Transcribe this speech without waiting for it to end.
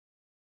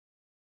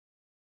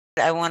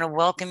I want to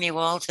welcome you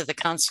all to the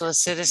Council of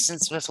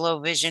Citizens with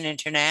Low Vision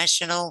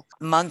International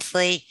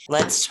monthly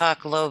Let's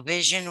Talk Low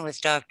Vision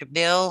with Dr.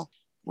 Bill.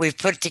 We've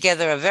put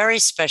together a very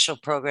special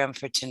program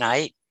for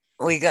tonight.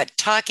 We got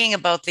talking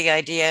about the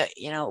idea,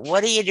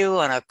 what do you do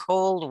on a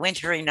cold,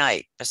 wintry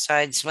night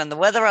besides when the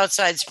weather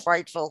outside's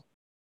frightful,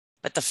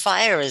 but the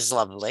fire is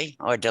lovely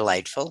or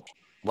delightful?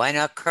 Why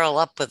not curl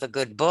up with a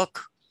good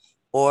book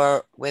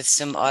or with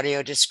some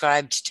audio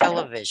described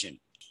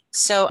television?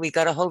 So we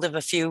got a hold of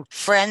a few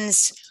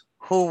friends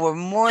who were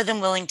more than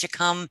willing to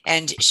come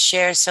and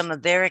share some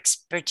of their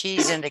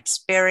expertise and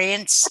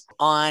experience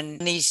on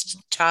these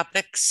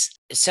topics.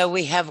 So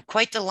we have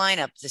quite the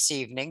lineup this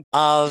evening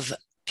of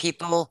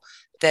people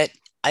that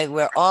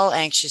we're all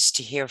anxious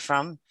to hear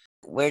from.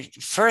 We're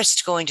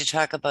first going to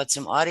talk about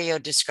some audio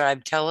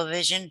described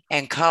television,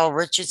 and Carl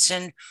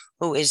Richardson,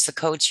 who is the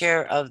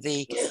co-chair of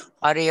the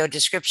Audio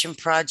Description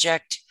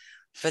Project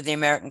for the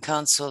American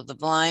Council of the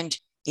Blind.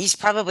 He's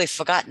probably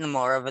forgotten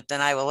more of it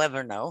than I will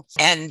ever know.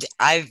 And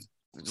I've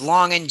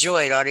long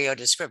enjoyed audio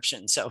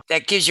description. So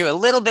that gives you a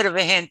little bit of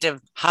a hint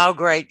of how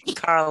great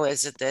Carl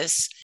is at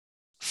this.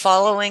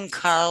 Following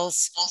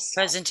Carl's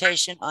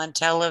presentation on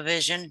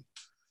television,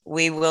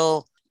 we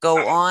will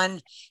go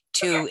on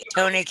to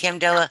Tony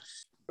Camdella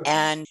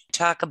and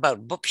talk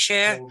about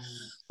Bookshare.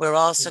 We're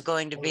also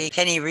going to be,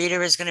 Penny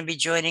Reeder is going to be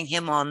joining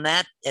him on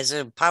that as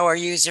a power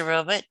user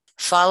of it.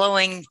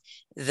 Following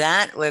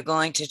that, we're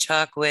going to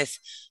talk with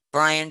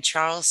Brian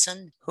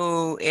Charlson,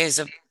 who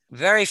is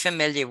very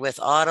familiar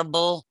with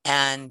Audible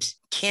and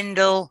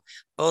Kindle,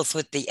 both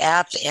with the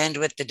app and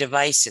with the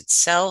device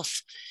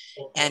itself,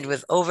 and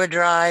with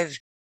Overdrive.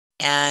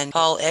 And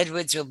Paul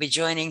Edwards will be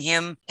joining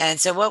him. And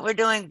so what we're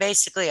doing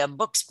basically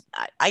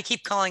I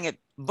keep calling it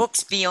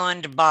Books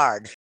Beyond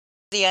Bard.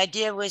 The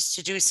idea was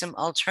to do some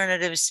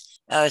alternatives,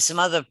 some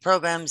other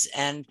programs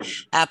and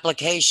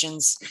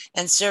applications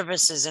and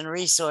services and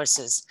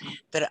resources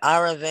that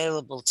are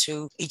available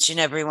to each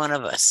and every one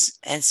of us.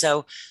 And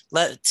so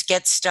let's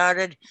get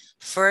started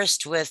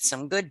first with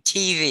some good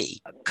TV.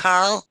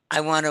 Carl,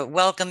 I want to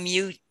welcome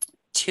you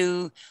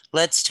to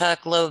Let's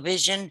Talk Low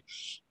Vision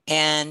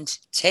and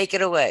take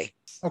it away.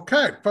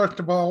 Okay, first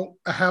of all,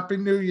 a Happy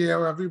New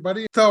Year,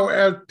 everybody. So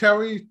as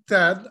Terry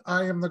said,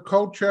 I am the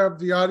co-chair of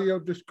the Audio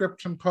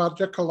Description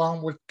Project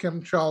along with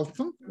Kim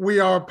Charlson. We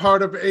are a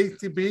part of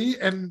ACB,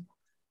 and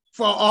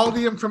for all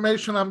the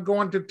information I'm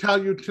going to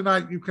tell you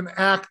tonight, you can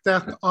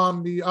access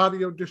on the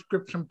Audio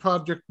Description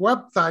Project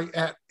website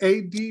at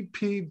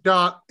adp.acb.org.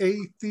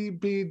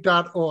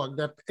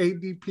 That's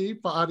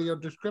ADP for Audio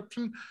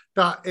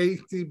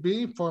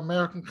Description.acb for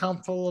American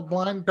Council of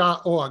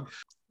Blind.org.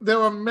 There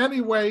are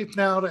many ways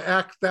now to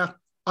access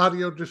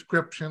audio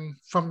description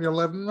from your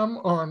living room,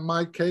 or in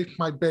my case,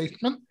 my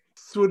basement,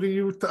 through the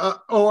use,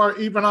 or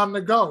even on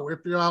the go if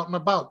you're out and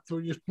about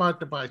through your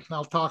smart device. And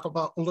I'll talk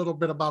about a little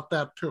bit about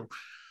that too.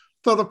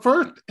 So the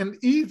first and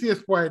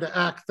easiest way to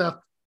access,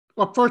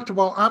 well, first of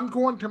all, I'm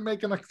going to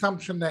make an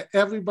assumption that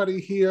everybody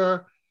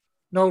here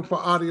knows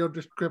what audio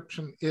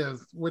description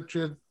is, which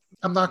is,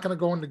 I'm not going to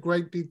go into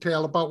great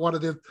detail about what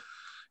it is.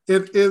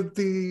 It is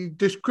the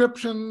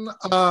description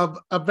of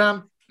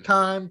events,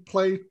 time,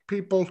 place,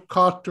 people's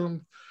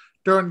costumes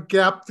during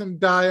gaps in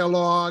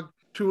dialogue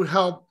to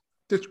help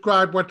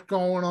describe what's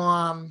going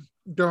on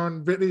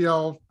during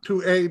video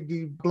to aid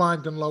the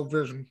blind and low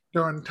vision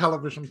during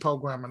television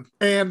programming.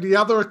 And the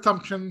other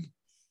assumption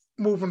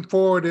moving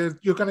forward is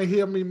you're going to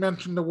hear me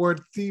mention the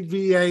word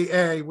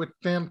CVAA, which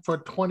stands for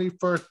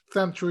 21st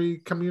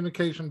Century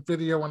Communication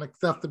Video and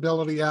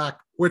Accessibility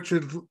Act, which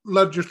is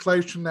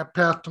legislation that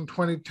passed in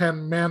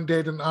 2010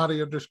 mandating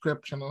audio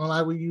description. And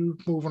I will use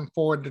moving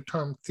forward the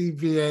term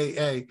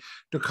CVAA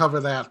to cover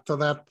that. So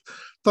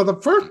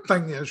the first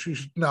thing is you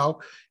should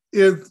know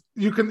is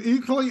you can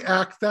easily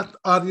access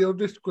audio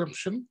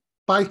description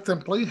by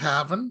simply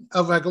having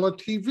a regular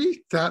TV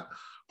set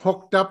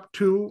hooked up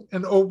to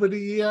an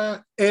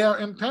over-the-air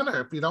antenna.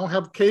 If you don't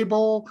have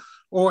cable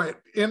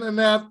or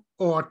internet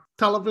or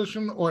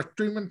television or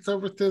streaming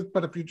services,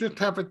 but if you just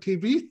have a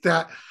TV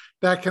set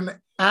that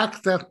can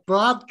access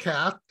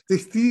broadcast, the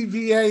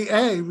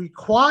CVAA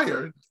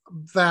requires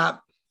that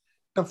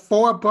the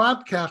four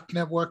broadcast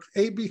networks,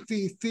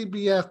 ABC,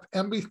 CBS,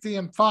 NBC,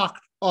 and Fox,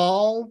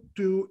 all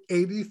do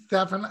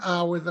 87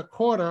 hours a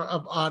quarter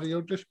of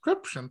audio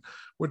description,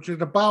 which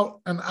is about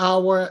an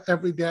hour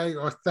every day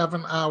or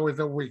 7 hours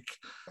a week.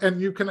 And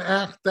you can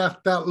access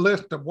that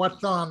list of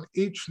what's on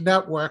each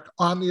network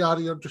on the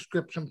Audio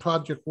Description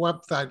Project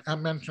website I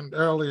mentioned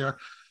earlier.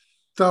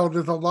 So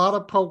there's a lot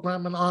of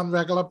programming on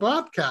regular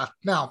broadcast.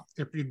 Now,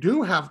 if you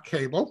do have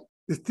cable,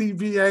 the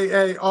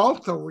CVAA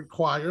also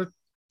requires,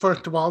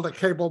 first of all, the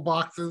cable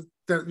boxes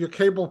that your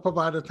cable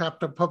providers have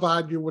to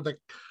provide you with a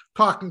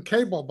talking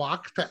cable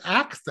box to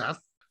access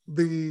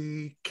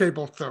the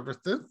cable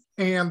services,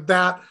 and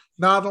that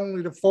not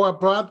only the four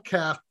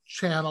broadcast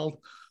channels,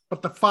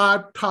 but the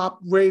five top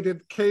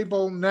rated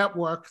cable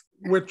networks,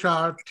 which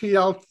are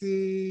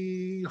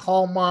TLC,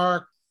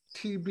 Hallmark,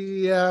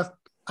 TBS.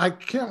 I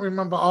can't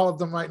remember all of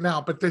them right now,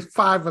 but there's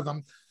five of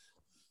them.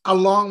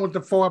 along with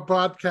the 4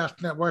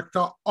 broadcast networks,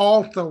 are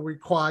also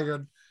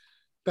required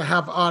to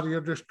have audio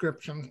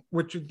description,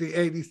 which is the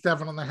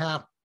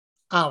 87.5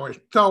 hours.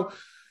 So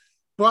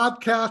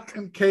broadcast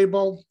and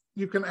cable,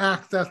 you can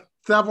access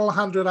several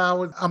hundred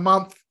hours a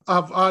month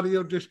of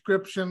audio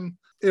description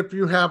if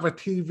you have a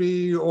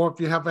TV or if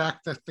you have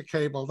access to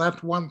cable.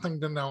 That's one thing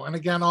to know. And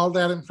again, all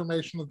that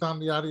information is on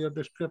the audio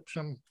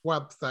description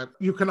website.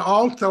 You can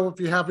also, if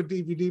you have a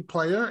DVD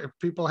player, if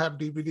people have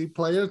DVD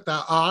players,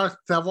 there are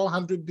several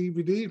hundred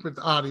DVDs with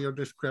audio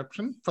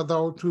description for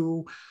those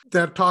who,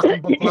 their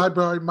Talking Book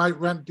library might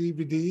rent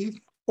DVDs.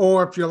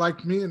 Or if you're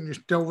like me and you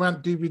still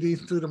rent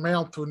DVDs through the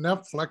mail through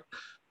Netflix,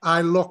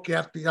 I look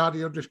at the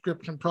Audio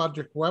Description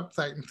Project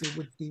website and see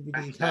which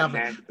DVDs have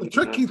it. The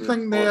tricky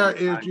thing there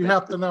is you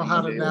have to know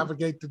how to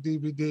navigate the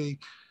DVD,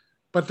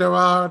 but there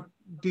are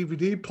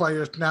DVD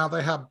players now,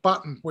 they have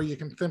buttons where you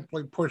can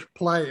simply push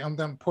play and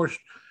then push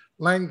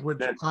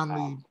language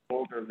on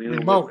the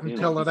remote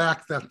until it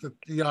accesses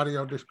the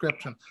audio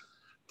description.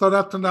 So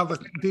that's another,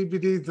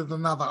 DVDs is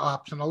another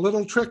option. A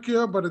little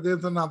trickier, but it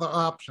is another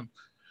option.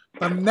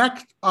 The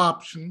next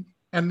option,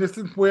 and this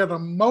is where the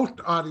most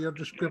audio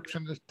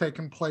description is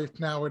taking place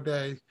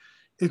nowadays,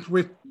 is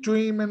with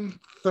streaming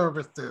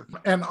services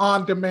and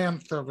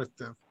on-demand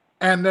services.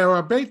 And there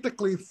are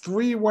basically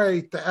 3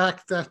 ways to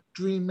access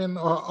streaming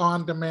or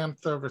on-demand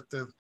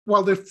services.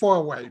 Well, there's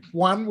 4 ways.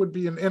 One would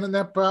be an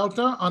internet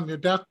browser on your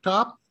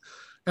desktop,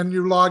 and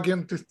you log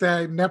into,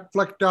 say,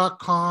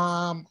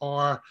 Netflix.com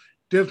or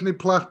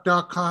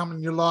DisneyPlus.com,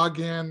 and you log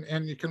in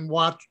and you can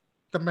watch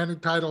the many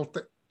titles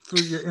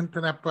through your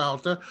internet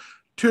browser.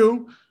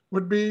 2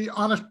 would be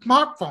on a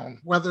smartphone,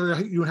 whether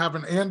you have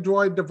an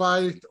Android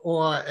device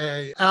or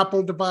a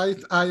Apple device,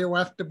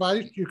 iOS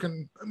device. You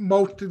can,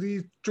 most of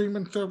these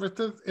streaming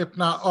services, if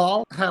not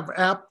all, have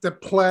apps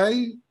that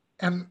play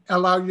and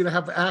allow you to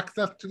have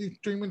access to these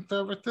streaming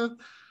services.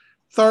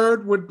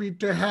 Third would be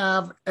to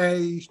have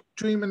a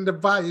streaming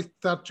device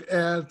such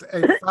as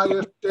a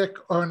Fire Stick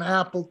or an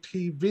Apple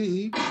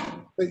TV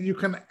that you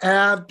can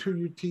add to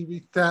your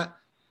TV set.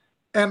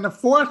 And the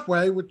fourth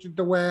way, which is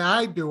the way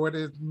I do it,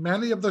 is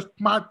many of the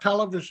smart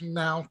television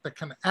now that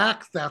can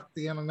access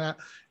the internet,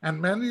 and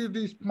many of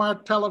these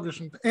smart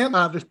televisions and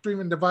the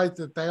streaming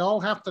devices, they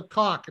all have to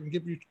talk and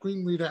give you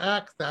screen reader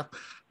access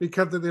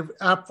because of the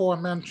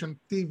aforementioned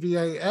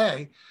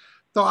CVAA.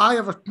 So I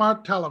have a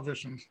smart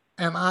television,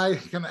 and I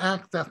can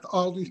access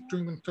all these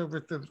streaming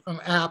services and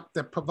apps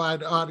that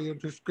provide audio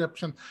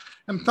description.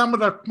 And some of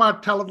the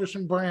smart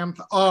television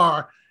brands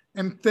are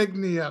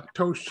Insignia,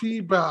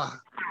 Toshiba,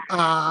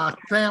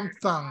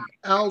 Samsung,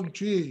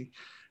 LG.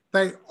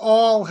 They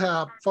all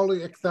have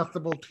fully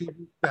accessible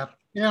TV sets,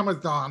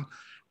 Amazon,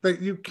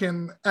 that you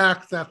can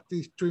access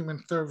these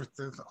streaming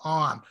services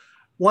on.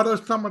 What are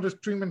some of the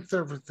streaming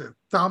services?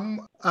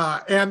 Some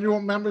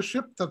annual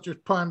memberships, such as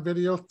Prime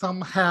Video.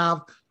 Some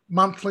have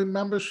monthly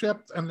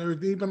memberships, and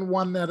there's even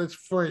one that is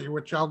free,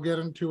 which I'll get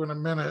into in a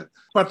minute.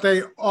 But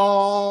they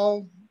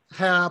all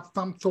have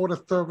some sort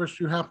of service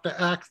you have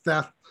to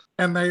access,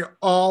 and they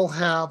all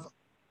have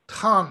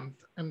tons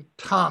and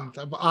tons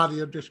of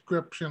audio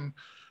description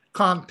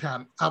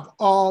content of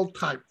all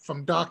types,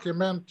 from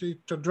documentary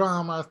to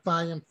drama,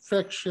 science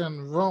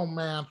fiction,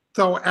 romance.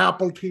 So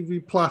Apple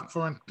TV Plus,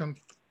 for instance,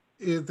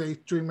 is a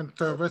streaming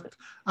service.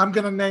 I'm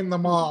going to name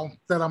them all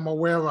that I'm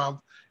aware of.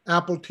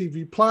 Apple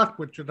TV Plus,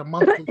 which is a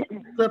monthly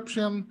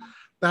subscription.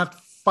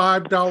 That's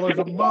 $5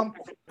 a month.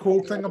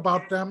 Cool thing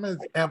about them is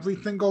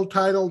every single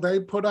title they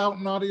put out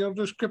in audio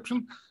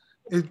description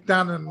is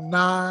done in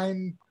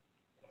 9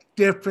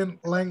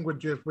 different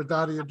languages with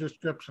audio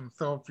description.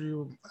 So if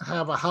you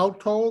have a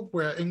household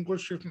where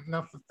English isn't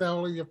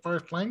necessarily your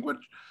first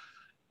language,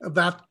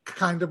 that's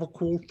kind of a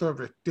cool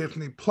service.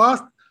 Disney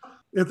Plus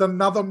is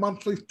another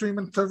monthly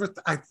streaming service.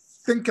 I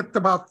think it's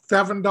about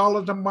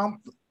 $7 a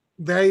month.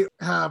 They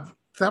have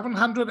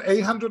 700,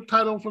 800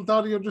 titles with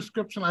audio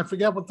description. I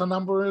forget what the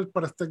number is,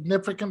 but a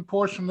significant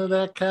portion of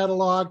their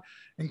catalog,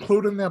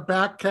 including their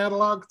back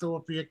catalog. So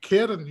if you're a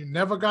kid and you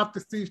never got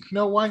to see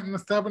Snow White and the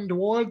Seven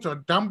Dwarfs or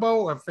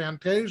Dumbo or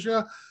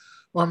Fantasia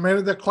or many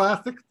of the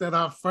classics that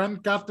our friends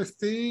got to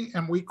see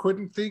and we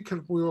couldn't see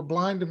because we were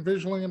blind and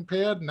visually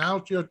impaired,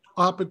 now's your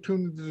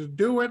opportunity to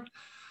do it.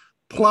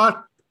 Plus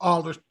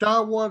all the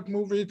Star Wars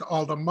movies,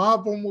 all the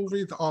Marvel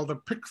movies, all the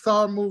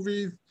Pixar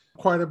movies,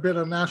 quite a bit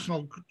of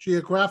National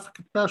Geographic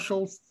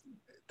specials.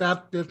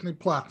 That's Disney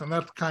Plus, and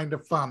that's kind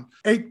of fun.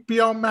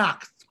 HBO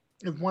Max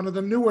is one of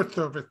the newer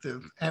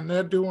services, and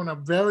they're doing a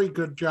very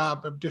good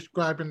job of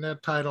describing their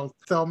titles.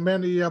 So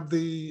many of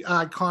the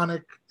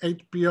iconic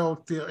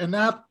HBO series, and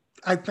that,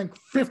 I think,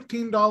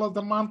 $15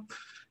 a month.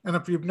 And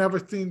if you've never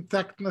seen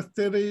Sex and the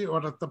City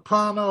or The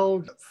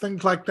Sopranos,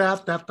 things like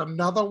that, that's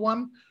another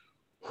one.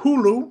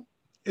 Hulu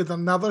is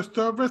another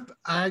service.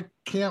 I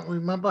can't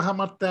remember how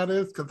much that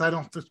is because I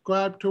don't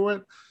subscribe to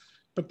it,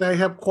 but they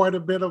have quite a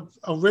bit of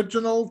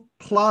original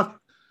plus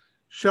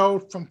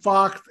shows from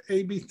Fox,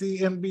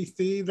 ABC,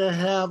 NBC. They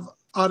have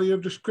audio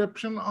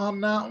description on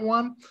that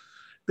one.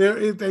 There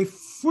is a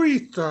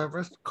free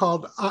service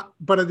called,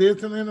 but it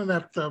is an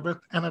internet service,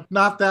 and it's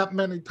not that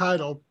many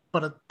titles,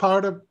 but it's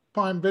part of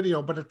Prime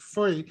Video, but it's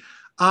free.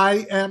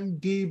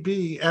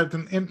 IMDb as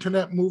an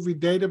internet movie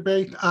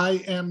database,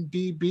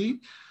 IMDb.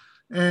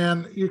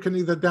 And you can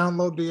either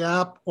download the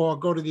app or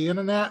go to the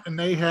internet, and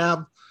they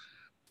have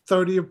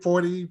 30 or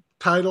 40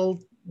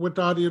 titles with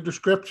audio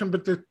description,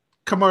 but they're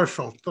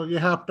commercial, so you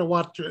have to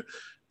watch it.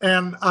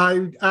 And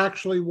I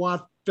actually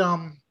watched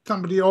some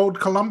of the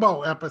old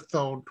Columbo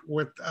episode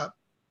with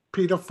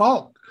Peter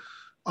Falk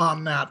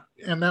on that,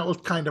 and that was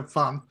kind of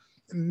fun.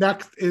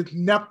 Next is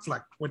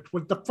Netflix, which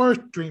was the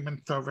first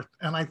streaming service.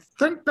 And I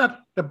think that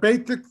the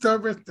basic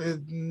service is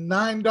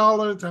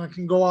 $9, and it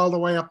can go all the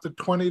way up to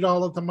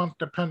 $20 a month,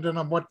 depending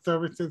on what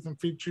services and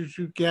features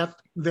you get.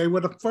 They were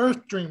the first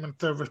streaming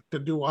service to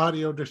do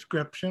audio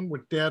description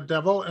with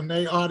Daredevil, and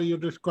they audio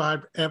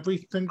describe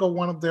every single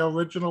one of their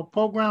original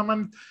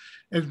programming,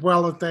 as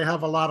well as they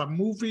have a lot of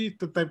movies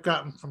that they've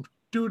gotten from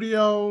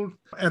studios,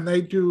 and they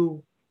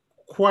do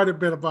quite a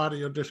bit of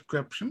audio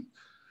description.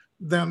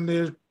 Then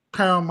there's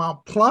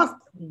Paramount Plus,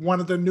 one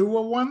of the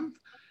newer ones.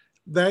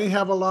 They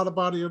have a lot of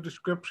audio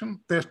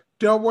description. They're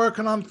still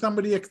working on some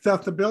of the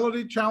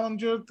accessibility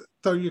challenges,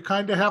 so you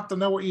kind of have to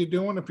know what you're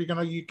doing if you're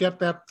going to get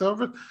that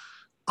service.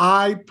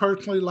 I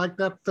personally like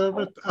that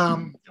service.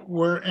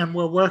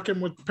 We're working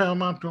with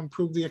Paramount to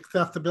improve the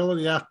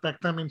accessibility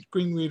aspect. I mean,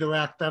 Screen Reader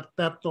Act,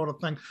 that sort of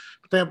thing.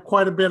 But they have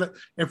quite a bit.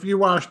 If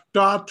you are a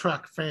Star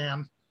Trek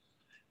fan,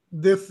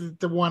 this is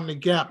the one to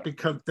get,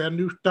 because their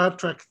new Star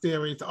Trek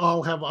series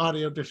all have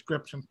audio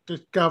descriptions,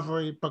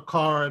 Discovery,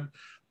 Picard,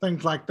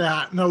 things like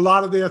that. And a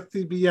lot of their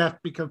CBS,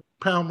 because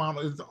Paramount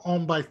is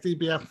owned by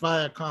CBS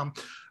Viacom,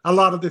 a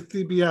lot of the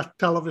CBS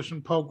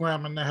television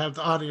programming that has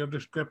audio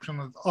description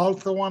is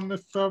also on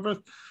this service.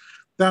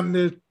 Then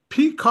there's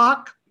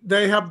Peacock.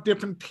 They have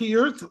different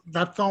tiers.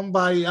 That's owned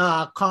by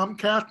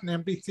Comcast and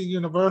NBC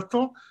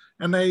Universal,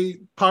 and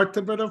parts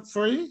of it are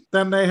free.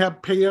 Then they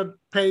have paid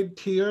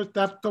tiers.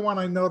 That's the one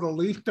I know the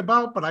least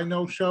about, but I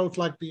know shows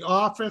like The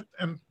Office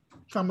and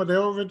some of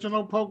their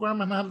original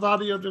programming has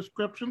audio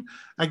description.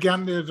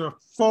 Again, there's a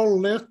full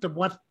list of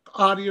what's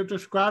audio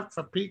described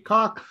for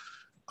Peacock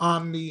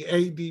on the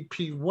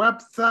ADP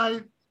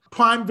website.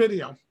 Prime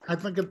Video, I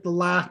think it's the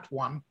last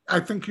one. I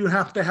think you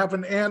have to have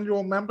an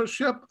annual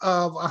membership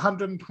of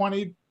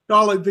 $120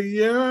 a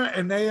year,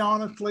 and they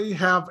honestly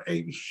have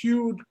a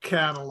huge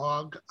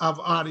catalog of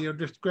audio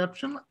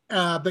description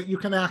that you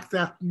can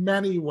access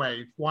many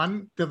ways.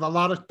 One, there's a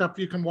lot of stuff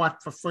you can watch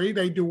for free.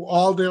 They do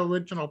all their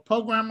original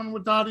programming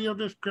with audio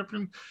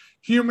description,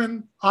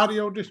 human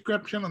audio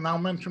description, and I'll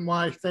mention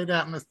why I say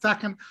that in a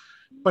second.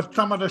 But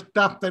some of the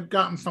stuff they've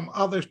gotten from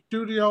other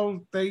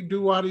studios, they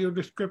do audio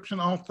description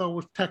also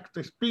with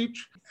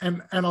text-to-speech,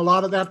 and a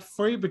lot of that's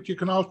free, but you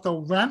can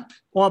also rent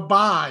or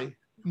buy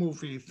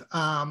movies.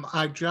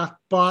 I just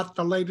bought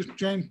the latest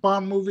James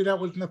Bond movie that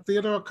was in the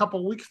theater a couple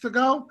of weeks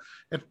ago.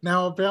 It's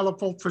now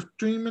available for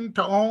streaming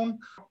to own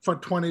for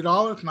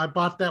 $20, and I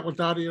bought that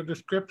with audio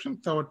description,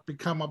 so it's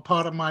become a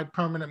part of my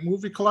permanent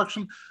movie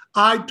collection.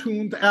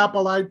 iTunes,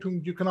 Apple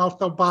iTunes, you can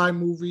also buy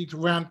movies,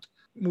 rent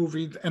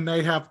movies, and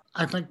they have,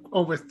 I think,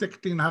 over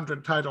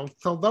 1,600 titles.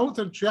 So those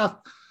are just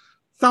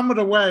some of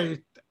the ways,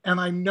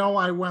 and I know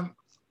I went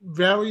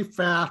very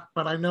fast,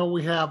 but I know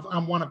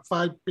I'm one of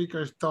 5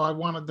 speakers, so I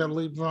wanted to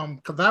leave room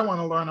because I want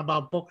to learn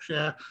about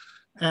Bookshare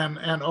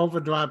and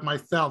Overdrive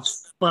myself.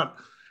 But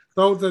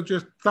those are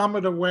just some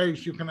of the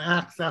ways you can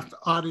access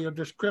audio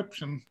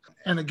description.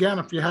 And again,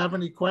 if you have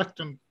any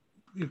questions,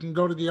 you can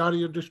go to the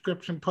Audio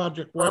Description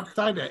Project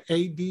website at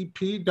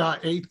adp.acb.org,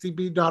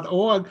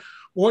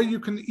 or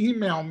you can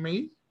email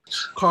me,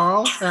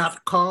 Carl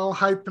at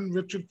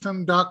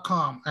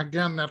carl-richardson.com.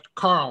 Again, that's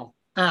Carl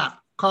at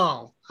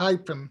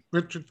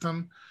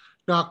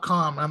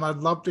carl-richardson.com. And I'd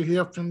love to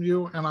hear from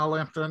you, and I'll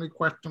answer any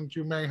questions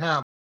you may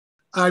have.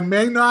 I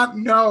may not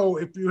know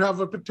if you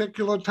have a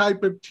particular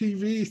type of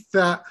TV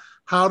set,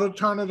 how to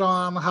turn it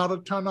on, how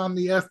to turn on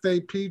the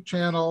SAP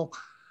channel,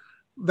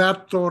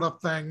 that sort of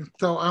thing.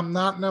 So I'm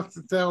not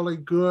necessarily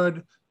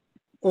good,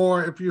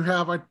 or if you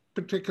have a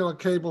particular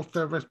cable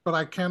service, but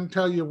I can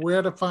tell you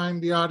where to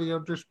find the audio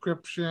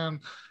description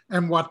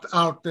and what's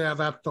out there,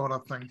 that sort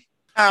of thing.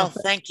 Carl,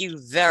 thank you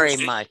very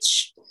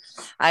much.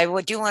 I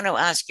do want to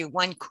ask you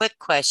one quick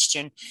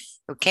question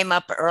that came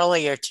up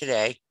earlier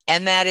today,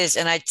 and that is,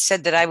 and I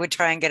said that I would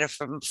try and get it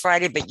from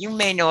Friday, but you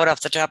may know it off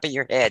the top of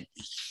your head.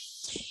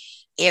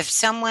 If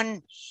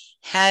someone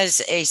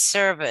has a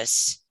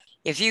service,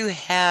 if you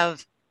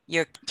have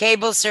your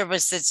cable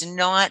service that's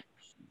not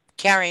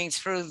carrying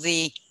through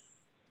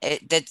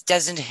that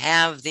doesn't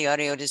have the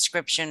audio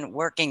description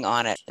working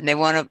on it, and they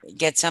want to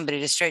get somebody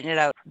to straighten it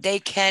out, they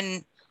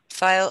can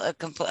file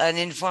an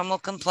informal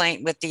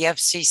complaint with the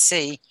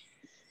FCC.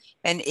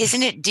 And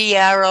isn't it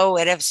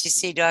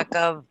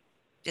dro@fcc.gov?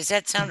 Does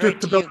that sound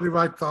right to you? Disability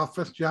Rights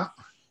Office, yeah.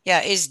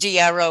 Yeah, is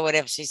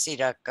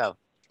dro@fcc.gov.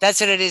 That's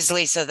what it is,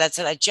 Lisa. That's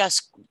what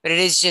but it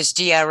is just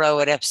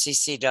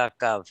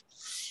dro@fcc.gov.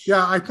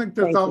 Yeah, I think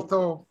there's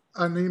also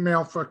an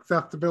email for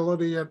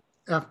accessibility at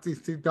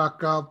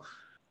fcc.gov.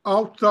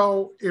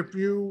 Also,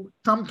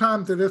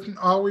 sometimes it isn't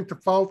always the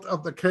fault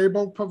of the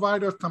cable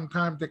provider.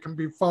 Sometimes it can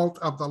be fault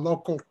of the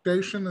local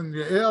station in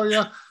the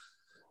area.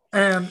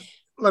 And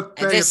let's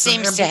say this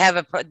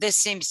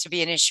seems to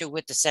be an issue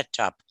with the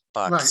set-top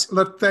box. Right.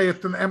 Let's say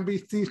it's an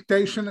NBC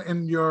station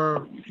in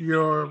your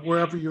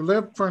wherever you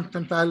live. For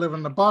instance, I live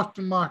in the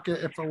Boston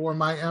market. If it were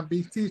my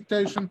NBC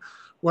station,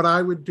 what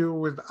I would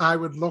do is I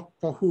would look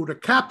for who the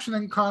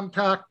captioning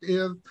contact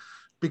is,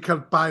 because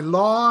by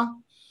law,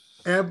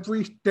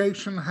 every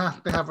station has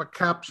to have a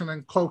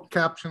closed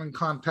captioning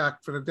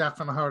contact for the deaf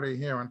and hard of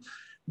hearing.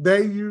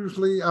 They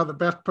usually are the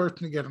best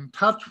person to get in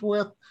touch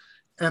with,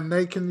 and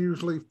they can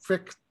usually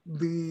fix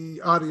the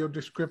audio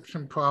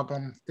description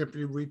problem if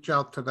you reach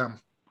out to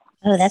them.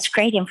 Oh, that's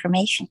great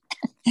information.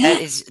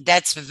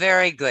 That's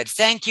very good.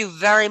 Thank you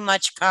very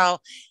much,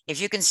 Carl.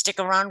 If you can stick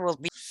around,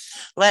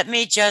 let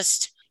me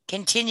just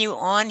continue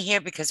on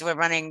here because we're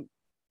running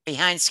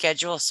behind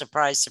schedule.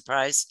 Surprise,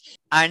 surprise.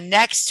 Our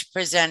next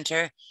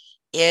presenter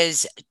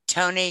is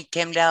Tony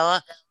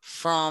Kimdala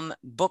from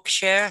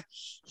Bookshare.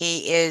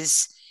 He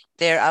is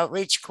their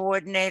outreach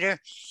coordinator,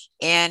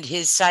 and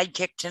his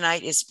sidekick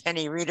tonight is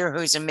Penny Reeder,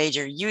 who's a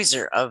major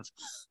user of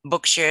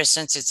Bookshare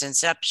since its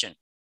inception.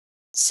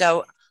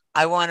 So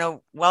I want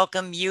to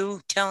welcome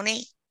you,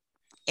 Tony,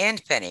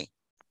 and Penny.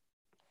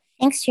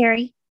 Thanks,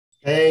 Terry.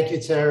 Thank you,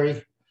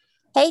 Terry.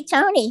 Hey,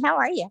 Tony, how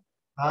are you?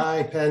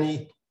 Hi,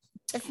 Penny.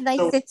 It's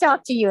nice to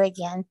talk to you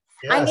again.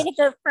 Yes. I'm going to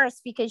go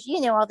first because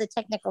you know all the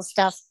technical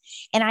stuff,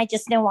 and I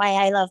just know why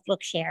I love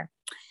Bookshare.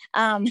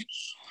 I'm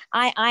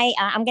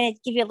going to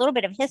give you a little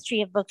bit of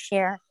history of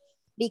Bookshare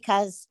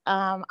because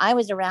I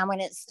was around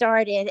when it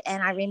started,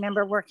 and I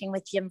remember working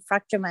with Jim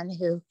Fruchterman,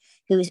 who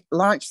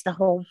launched the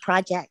whole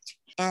project.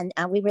 And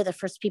we were the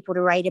first people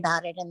to write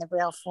about it in the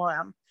Braille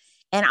Forum.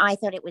 And I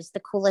thought it was the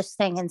coolest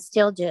thing and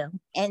still do.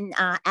 And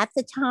at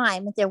the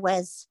time, there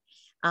was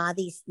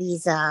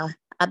these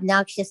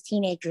obnoxious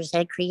teenagers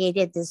had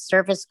created this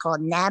service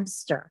called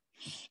Napster.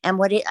 And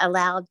what it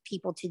allowed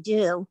people to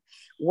do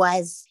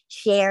was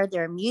share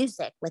their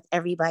music with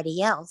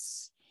everybody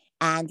else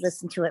and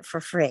listen to it for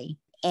free.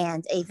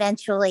 And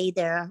eventually,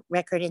 the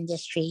record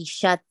industry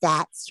shut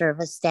that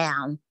service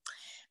down.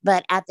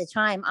 But at the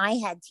time, I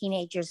had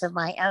teenagers of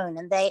my own,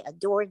 and they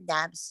adored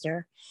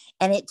Napster,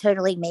 and it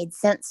totally made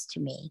sense to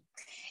me.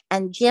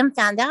 And Jim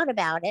found out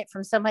about it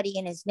from somebody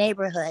in his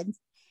neighborhood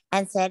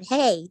and said,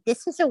 hey,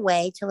 this is a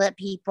way to let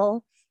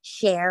people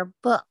share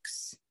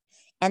books.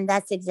 And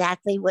that's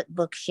exactly what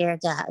Bookshare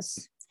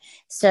does.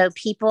 So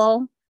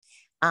people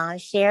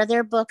share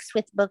their books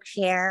with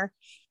Bookshare.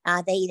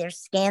 They either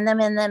scan them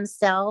in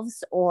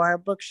themselves, or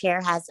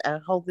Bookshare has a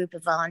whole group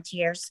of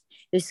volunteers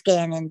who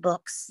scan in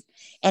books.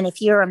 And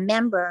if you're a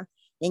member,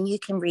 then you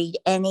can read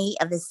any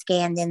of the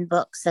scanned in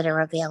books that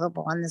are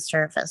available on the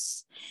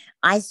service.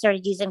 I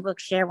started using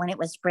Bookshare when it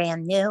was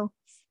brand new.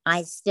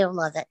 I still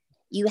love it.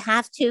 You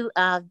have to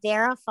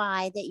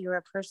verify that you're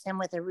a person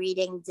with a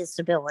reading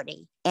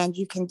disability. And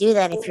you can do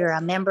that if you're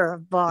a member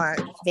of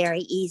BARD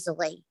very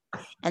easily.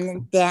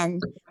 And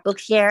then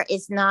Bookshare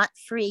is not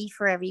free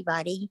for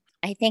everybody.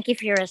 I think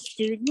if you're a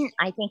student,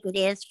 I think it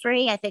is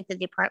free. I think the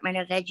Department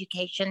of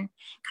Education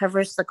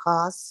covers the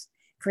costs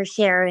for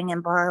sharing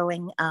and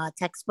borrowing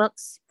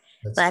textbooks.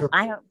 But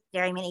I don't read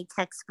very many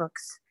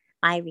textbooks.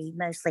 I read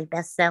mostly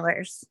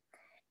bestsellers.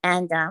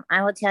 And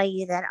I will tell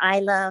you that I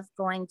love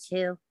going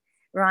to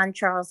Ron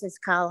Charles's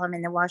column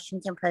in the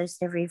Washington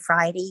Post every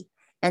Friday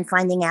and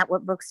finding out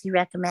what books he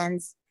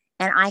recommends.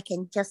 And I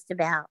can just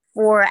about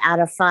 4 out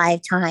of 5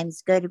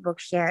 times go to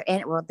Bookshare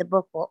and the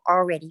book will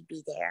already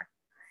be there.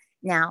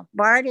 Now,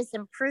 BARD has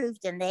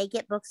improved and they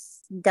get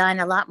books done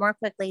a lot more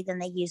quickly than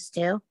they used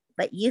to,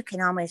 but you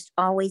can almost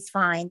always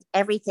find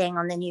everything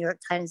on the New York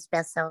Times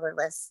bestseller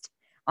list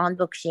on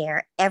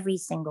Bookshare every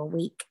single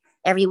week.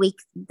 Every week,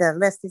 the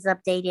list is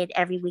updated.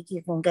 Every week,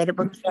 you can go to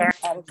Bookshare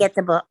and get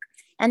the book.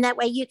 And that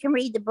way you can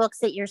read the books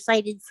that your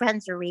sighted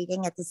friends are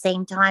reading at the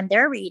same time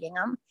they're reading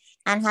them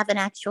and have an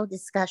actual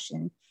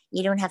discussion.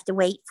 You don't have to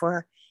wait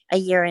for a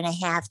year and a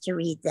half to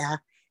read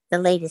the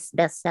latest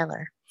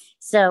bestseller.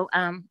 So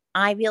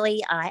I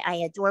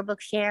adore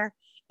Bookshare.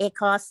 It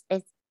costs,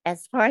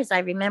 as far as I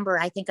remember,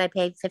 I think I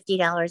paid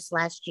 $50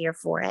 last year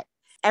for it.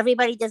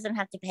 Everybody doesn't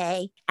have to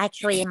pay.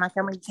 Actually, in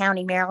Montgomery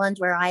County, Maryland,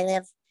 where I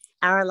live,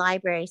 our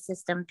library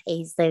system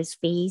pays those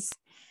fees.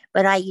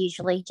 But I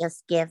usually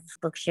just give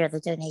Bookshare the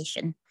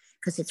donation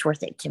because it's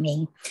worth it to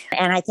me.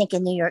 And I think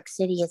in New York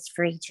City, it's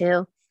free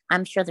too.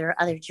 I'm sure there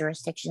are other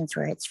jurisdictions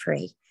where it's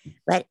free,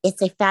 but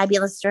it's a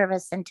fabulous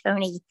service. And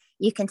Tony,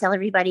 you can tell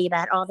everybody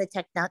about all the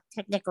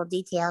technical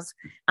details.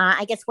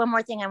 I guess one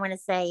more thing I want to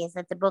say is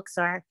that the books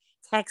are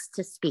text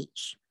to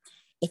speech.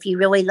 If you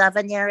really love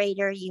a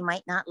narrator, you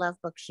might not love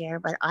Bookshare,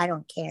 but I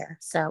don't care.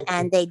 So,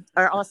 and they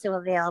are also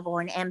available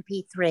in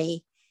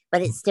MP3,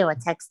 but it's still a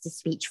text to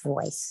speech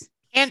voice.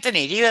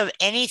 Anthony, do you have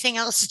anything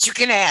else that you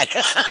can add?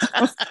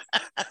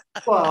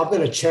 Well, I'm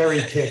going to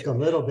cherry pick a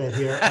little bit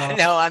here.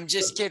 No, I'm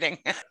just kidding.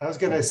 I was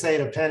going to say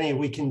to Penny,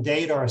 we can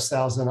date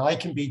ourselves, and I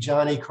can be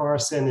Johnny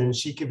Carson, and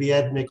she could be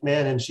Ed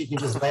McMahon, and she can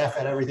just laugh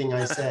at everything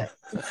I say.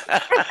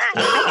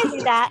 I can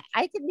do that.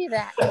 I can do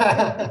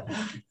that.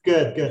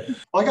 Good.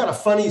 I got a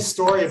funny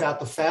story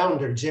about the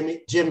founder, Jim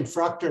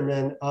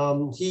Fruchterman.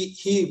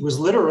 He was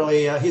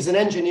literally, he's an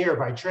engineer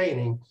by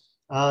training,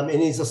 and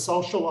he's a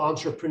social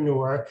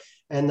entrepreneur.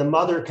 And the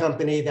mother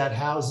company that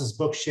houses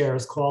Bookshare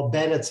is called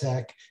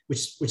Benetech,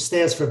 which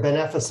stands for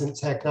Beneficent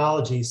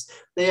Technologies.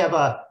 They have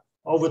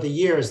over the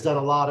years done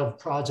a lot of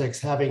projects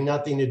having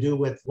nothing to do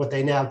with what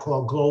they now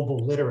call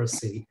global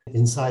literacy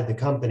inside the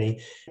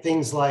company.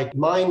 Things like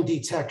mine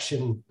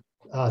detection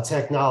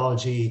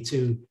technology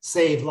to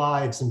save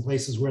lives in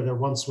places where there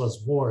once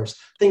was wars,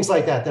 things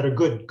like that are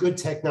good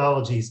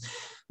technologies.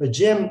 But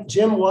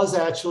Jim was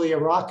actually a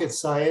rocket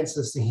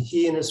scientist.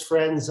 He and his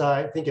friends,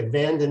 I think at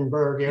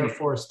Vandenberg Air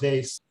Force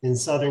Base in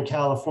Southern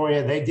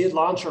California, they did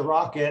launch a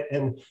rocket,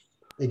 and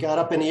they got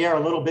up in the air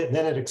a little bit and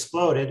then it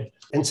exploded.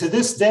 And to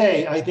this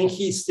day, I think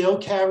he still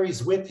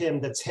carries with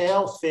him the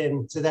tail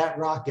fin to that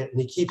rocket,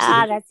 and he keeps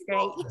it. That's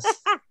great.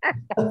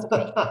 That's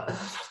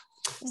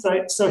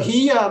great. So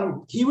he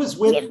was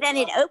with. He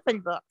invented Open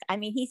Book. I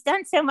mean, he's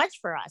done so much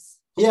for us.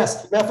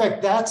 Yes, matter of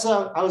fact, that's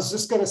I was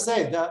just going to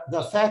say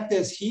the fact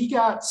is he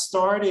got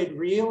started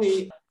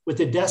really with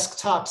the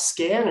desktop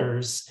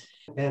scanners,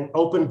 and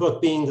Open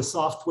Book being the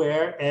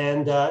software,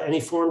 and he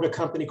formed a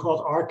company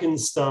called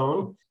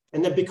Arkenstone.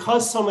 And then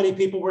because so many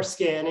people were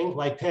scanning,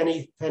 like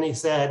Penny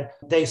said,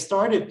 they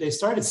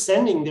started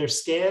sending their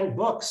scanned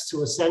books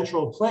to a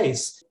central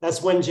place.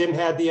 That's when Jim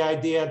had the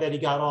idea that he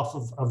got off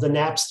of the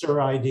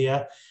Napster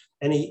idea.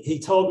 And he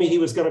told me he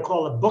was going to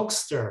call it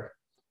Bookster.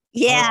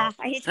 Yeah,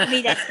 he told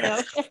me that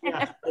too.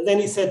 Yeah. And then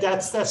he said,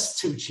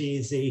 that's too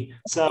cheesy.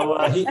 So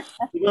he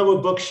went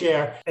with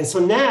Bookshare. And so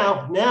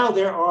now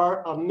there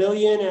are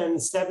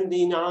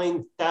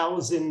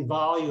 1,079,000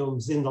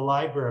 volumes in the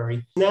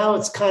library. Now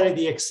it's kind of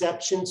the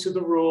exception to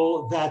the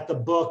rule that the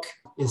book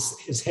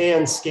is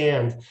hand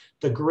scanned.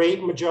 The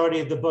great majority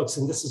of the books,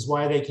 and this is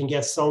why they can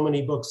get so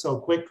many books so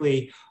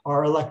quickly,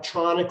 are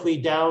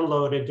electronically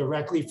downloaded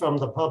directly from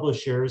the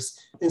publishers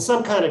in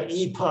some kind of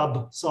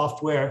EPUB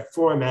software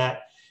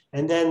format.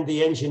 And then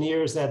the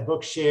engineers at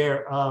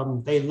Bookshare,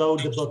 they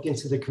load the book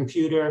into the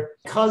computer.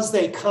 Because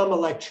they come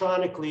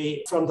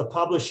electronically from the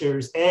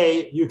publishers,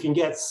 you can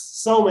get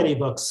so many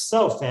books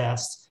so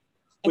fast,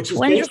 which is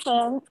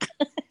wonderful.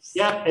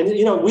 Yeah, and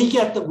we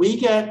get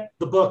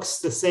the books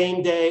the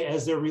same day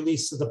as they're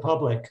released to the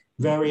public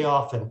very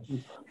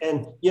often.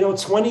 And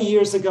 20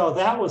 years ago,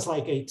 that was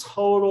like a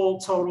total,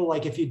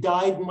 like if you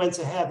died and went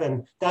to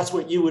heaven, that's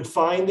what you would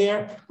find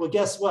there. Well,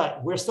 guess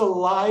what? We're still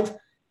alive.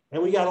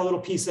 And we got a little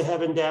piece of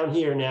heaven down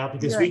here now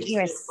because we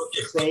can get the book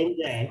the same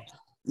day.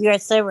 You're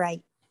so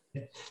right.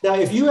 Now,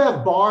 if you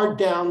have Bard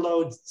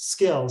download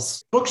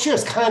skills, Bookshare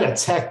is kind of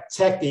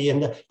techy.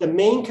 And the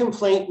main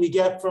complaint we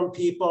get from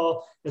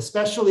people,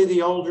 especially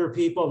the older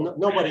people,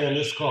 nobody on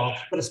this call,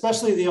 but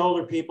especially the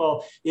older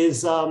people,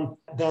 is that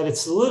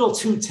it's a little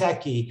too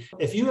techy.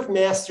 If you have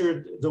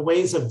mastered the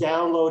ways of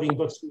downloading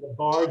books from the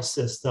Bard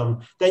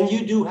system, then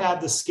you do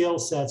have the skill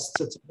sets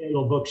to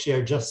handle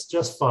Bookshare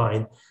just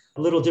fine.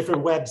 A little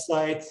different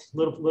website,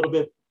 little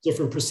bit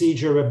different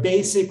procedure, but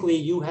basically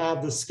you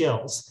have the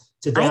skills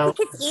to download. I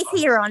think it's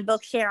easier on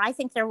Bookshare. I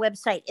think their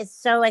website is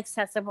so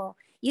accessible.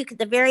 You could,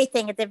 the very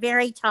thing at the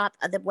very top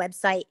of the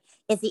website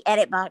is the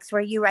edit box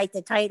where you write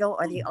the title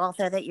or the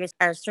author that you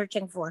are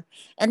searching for.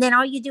 And then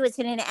all you do is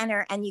hit an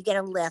enter and you get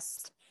a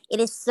list. It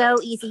is so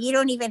easy. You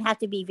don't even have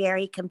to be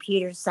very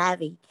computer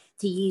savvy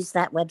to use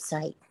that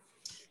website.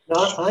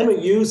 I'm a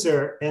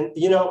user, and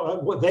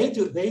what they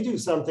do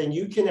something.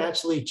 You can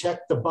actually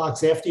check the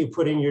box after you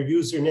put in your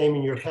username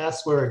and your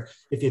password.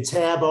 If you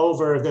tab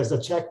over, there's a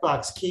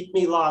checkbox, keep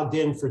me logged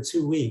in for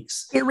 2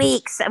 weeks. 2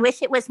 weeks. I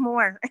wish it was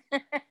more.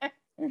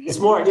 It's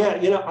more,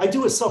 yeah. I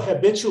do it so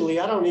habitually,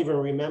 I don't even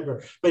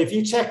remember. But if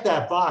you check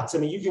that box, I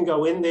mean, you can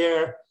go in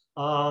there,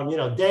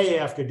 day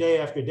after day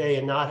after day,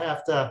 and not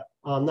have to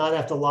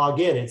log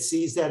in. It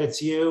sees that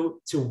it's you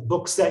to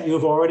books that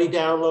you've already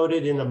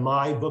downloaded in the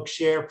My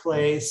Bookshare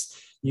place.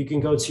 You can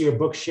go to your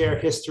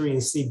Bookshare history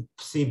and see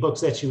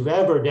books that you've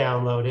ever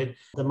downloaded.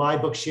 The My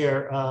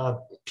Bookshare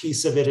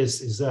piece of it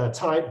is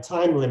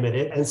time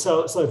limited. And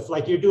so if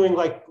like you're doing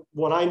like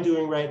what I'm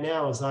doing right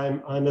now is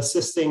I'm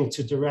assisting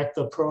to direct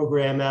a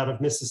program out of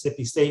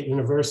Mississippi State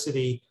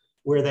University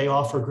where they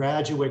offer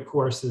graduate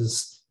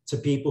courses to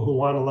people who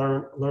want to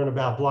learn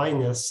about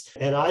blindness.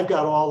 And I've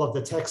got all of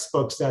the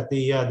textbooks that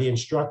the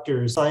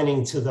instructors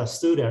signing to the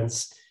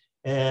students,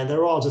 and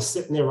they're all just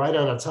sitting there right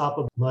on the top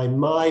of my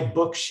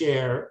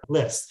Bookshare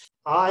list.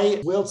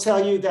 I will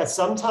tell you that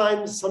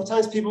sometimes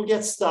people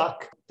get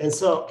stuck. And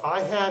so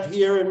I have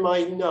here in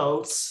my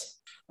notes,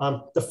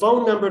 the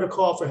phone number to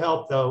call for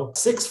help though,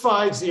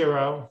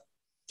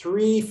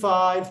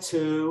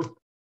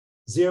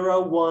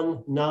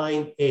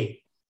 650-352-0198.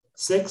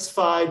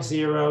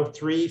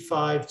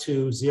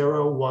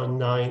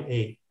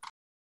 650-352-0198.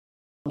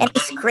 And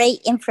it's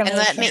great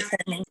information.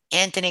 And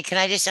Anthony, can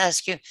I just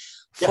ask you,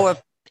 Yeah. for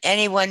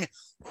anyone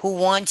who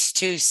wants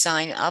to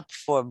sign up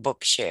for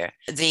Bookshare,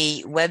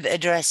 the web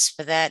address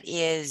for that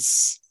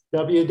is?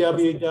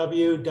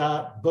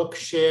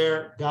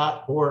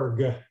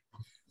 www.bookshare.org.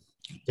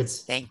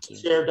 It's Thank you.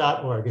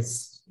 share.org.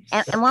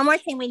 And one more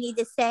thing we need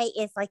to say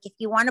is, like, if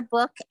you want a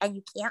book and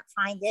you can't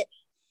find it,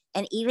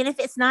 and even if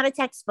it's not a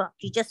textbook,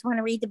 you just want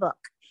to read the book,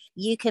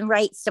 you can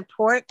write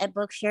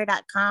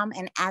support@bookshare.com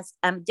and ask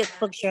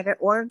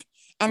bookshare.org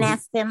and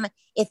ask them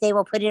if they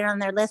will put it on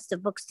their list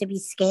of books to be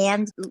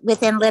scanned.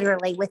 Within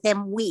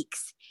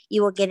weeks,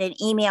 you will get an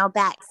email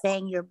back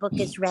saying your book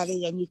is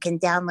ready and you can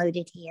download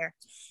it here.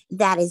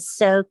 That is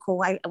so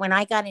cool. When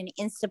I got an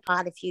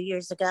Instapot a few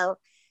years ago,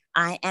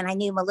 I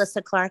knew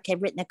Melissa Clark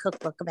had written a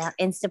cookbook about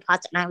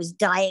Instapots, and I was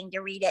dying to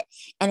read it,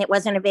 and it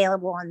wasn't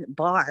available on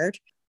Bard.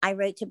 I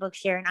wrote to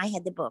Bookshare and I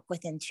had the book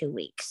within 2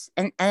 weeks.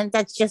 And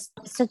that's just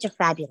such a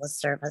fabulous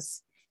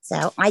service.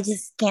 So I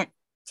just can't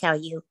tell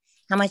you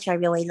how much I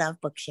really love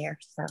Bookshare.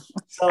 So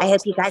I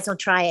hope you guys will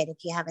try it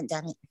if you haven't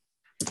done it.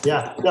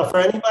 Yeah. Now, for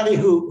anybody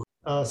who,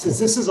 since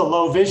this is a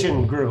low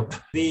vision group,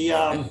 the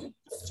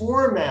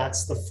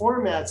formats,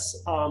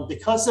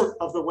 because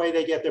of the way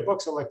they get their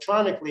books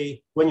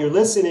electronically, when you're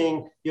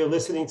listening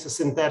to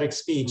synthetic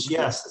speech.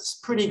 Yes, it's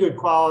pretty good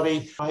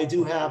quality. I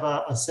do have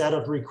a set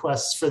of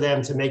requests for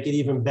them to make it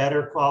even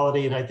better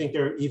quality. And I think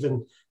they're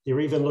even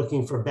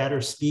looking for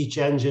better speech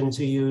engine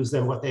to use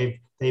than what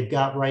they've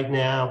got right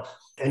now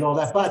and all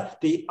that.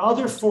 But the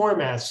other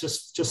formats,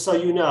 just so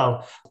you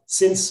know,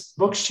 since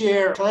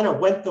Bookshare kind of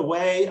went the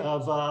way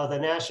of the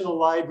National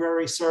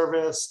Library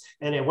Service,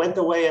 and it went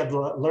the way of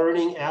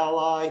Learning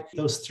Ally,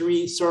 those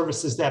three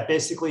services that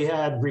basically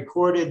had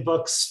recorded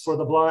books for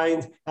the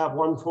blind at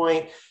one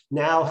point,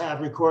 now have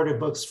recorded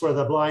books for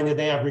the blind, and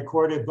they have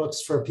recorded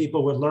books for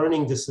people with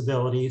learning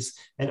disabilities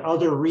and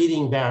other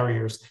reading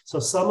barriers. So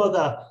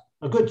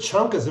a good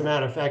chunk, as a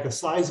matter of fact, a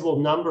sizable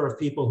number of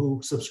people who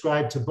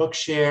subscribe to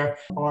Bookshare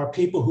are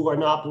people who are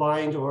not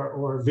blind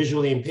or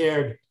visually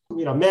impaired,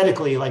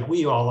 medically, like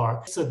we all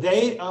are. So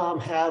they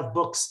have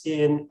books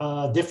in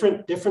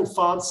different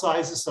font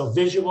sizes, so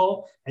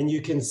visual, and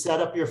you can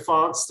set up your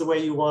fonts the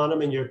way you want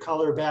them and your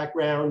color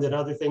background and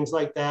other things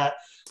like that.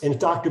 And if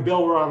Dr.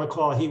 Bill were on the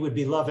call, he would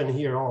be loving to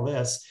hear all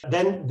this.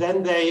 Then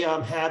they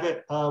have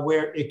it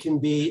where it can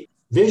be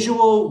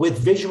visual with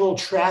visual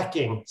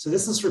tracking. So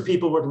this is for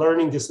people with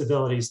learning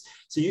disabilities.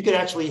 So you could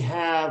actually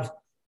have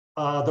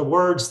the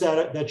words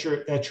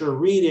that you're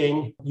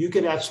reading. You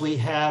could actually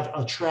have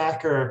a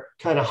tracker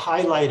kind of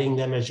highlighting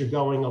them as you're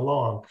going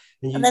along.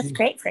 And that's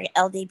great for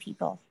LD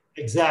people.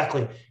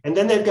 Exactly. And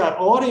then they've got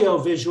audio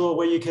visual,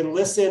 where you can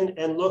listen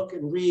and look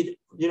and read,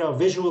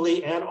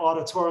 visually and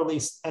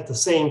auditorily at the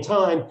same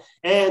time,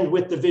 and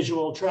with the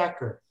visual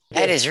tracker.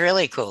 That is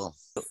really cool.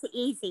 It's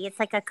easy. It's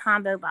like a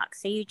combo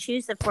box. So you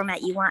choose the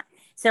format you want.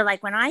 So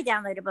like when I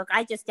download a book,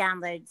 I just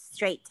download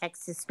straight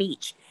text to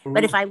speech. Mm-hmm.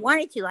 But if I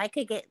wanted to, I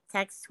could get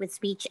text with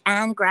speech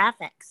and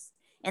graphics.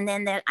 And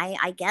then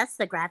I guess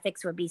the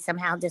graphics would be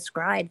somehow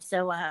described.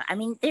 So,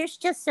 there's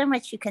just so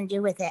much you can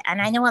do with it.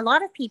 And I know a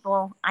lot of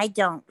people, I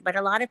don't, but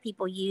a lot of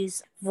people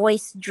use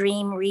Voice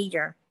Dream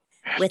Reader.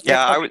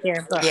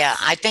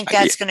 I think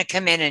that's going to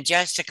come in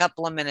just a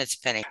couple of minutes,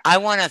 Penny. I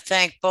want to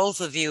thank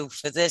both of you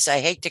for this. I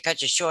hate to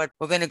cut you short.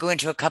 We're going to go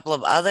into a couple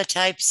of other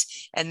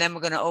types, and then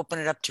we're going to open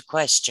it up to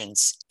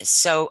questions.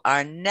 So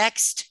our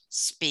next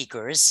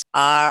speakers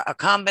are a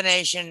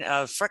combination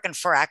of frick and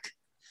frack,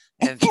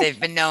 if they've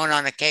been known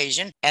on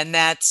occasion, and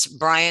that's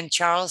Brian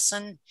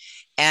Charlson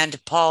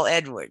and Paul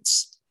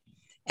Edwards.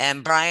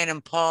 And Brian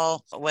and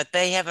Paul, what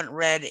they haven't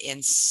read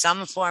in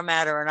some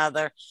format or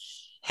another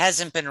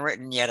hasn't been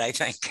written yet, I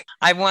think.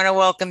 I want to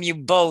welcome you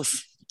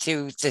both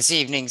to this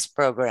evening's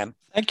program.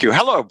 Thank you.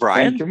 Hello,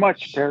 Brian. Thank you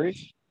much,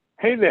 Terry.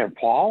 Hey there,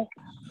 Paul.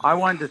 I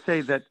wanted to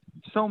say that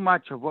so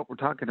much of what we're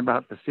talking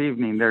about this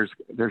evening, there's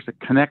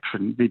a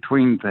connection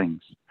between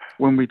things.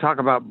 When we talk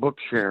about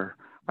Bookshare,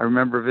 I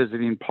remember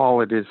visiting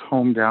Paul at his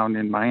home down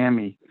in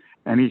Miami,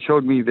 and he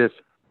showed me this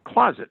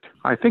closet.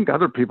 I think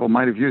other people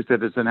might have used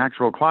it as an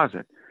actual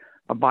closet,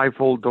 a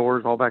bifold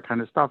doors, all that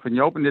kind of stuff. And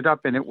you opened it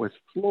up, and it was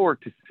floor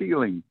to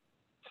ceiling,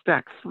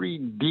 stacked 3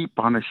 deep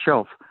on a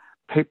shelf,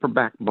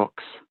 paperback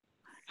books.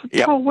 So,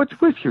 yep. Paul, what's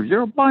with you?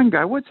 You're a blind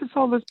guy. What's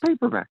all this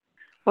paperback?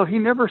 Well, he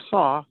never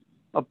saw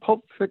a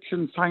pulp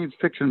fiction, science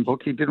fiction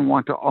book he didn't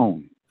want to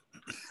own.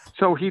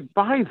 So he'd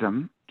buy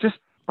them, just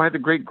buy the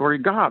great gory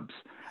gobs,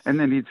 and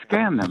then he'd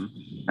scan them.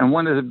 And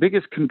one of the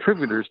biggest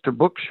contributors to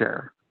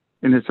Bookshare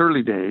in its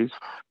early days,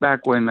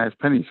 back when, as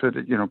Penny said,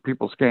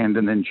 people scanned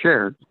and then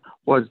shared,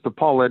 was the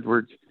Paul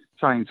Edwards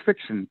science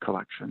fiction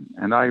collection.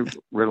 And I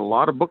read a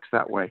lot of books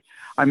that way.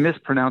 I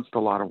mispronounced a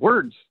lot of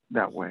words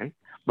that way,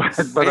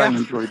 but I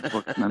enjoyed the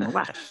books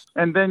nonetheless.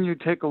 And then you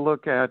take a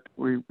look at,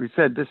 we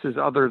said this is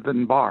other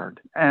than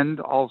Bard,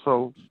 and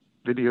also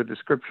video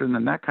description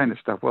and that kind of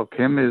stuff. Well,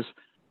 Kim is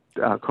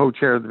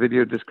co-chair of the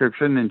video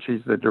description, and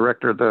she's the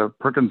director of the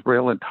Perkins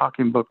Braille and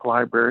Talking Book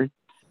Library.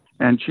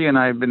 And she and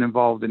I have been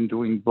involved in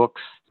doing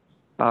books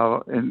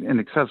in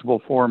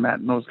accessible format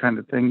and those kind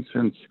of things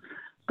since,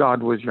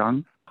 God Was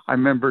Young. I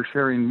remember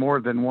sharing more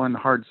than one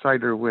hard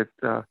cider with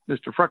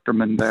Mr.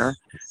 Fruchterman there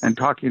and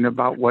talking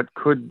about what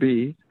could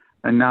be,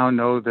 and now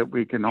know that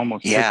we can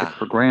almost take it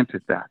for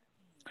granted that.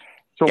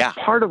 So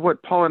part of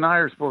what Paul and I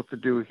are supposed to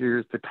do here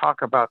is to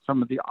talk about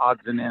some of the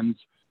odds and ends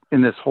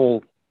in this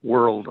whole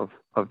world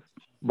of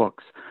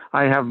books.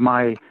 I have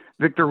my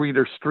Victor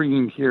Reader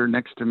Stream here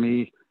next to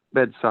me,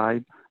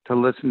 bedside, to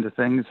listen to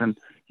things. And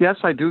yes,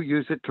 I do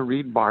use it to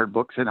read Bard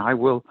books, and I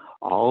will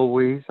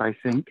always, I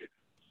think,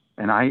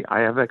 and I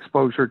have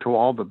exposure to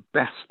all the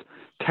best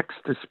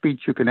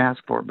text-to-speech you can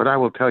ask for. But I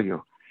will tell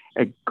you,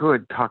 a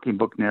good talking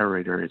book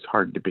narrator is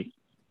hard to beat.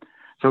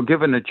 So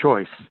given a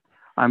choice,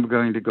 I'm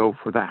going to go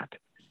for that.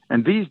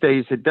 And these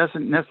days, it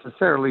doesn't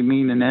necessarily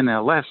mean an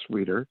NLS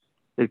reader.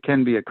 It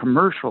can be a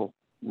commercial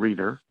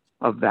reader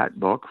of that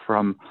book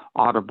from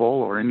Audible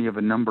or any of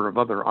a number of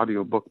other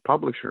audiobook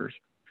publishers.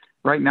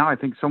 Right now, I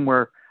think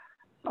somewhere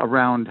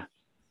around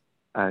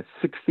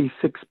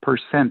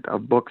 66%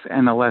 of books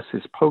NLS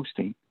is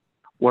posting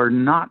were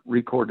not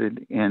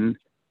recorded in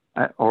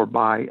or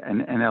by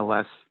an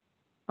NLS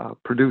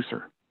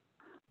producer.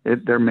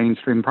 They're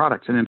mainstream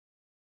products. And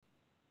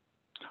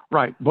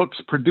books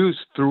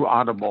produced through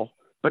Audible,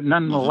 but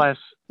nonetheless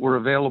were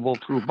available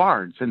through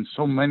Bards, and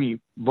so many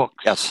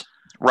books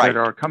that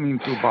are coming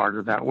through Bard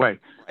are that way.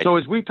 So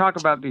as we talk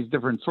about these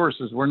different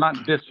sources, we're not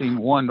dissing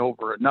one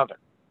over another.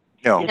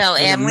 No,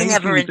 and we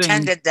never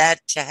intended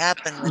that to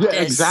happen with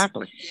this.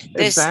 Exactly.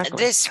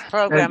 This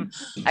program,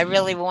 I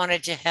really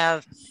wanted to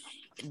have,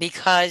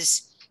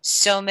 because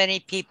so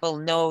many people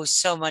know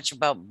so much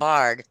about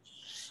Bard,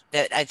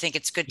 that I think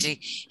it's good to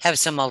have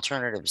some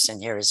alternatives in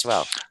here as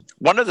well.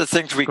 One of the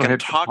things we can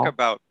talk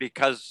about,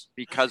 because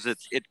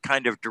it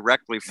kind of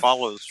directly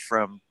follows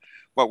from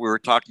what we were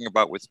talking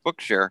about with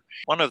Bookshare,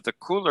 one of the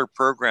cooler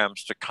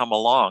programs to come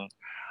along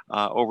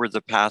over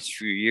the past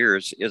few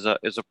years is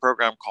a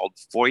program called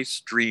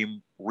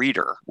VoiceStream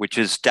Reader, which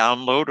is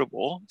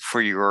downloadable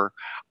for your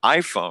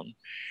iPhone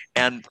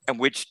and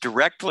which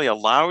directly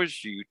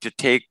allows you to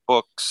take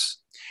books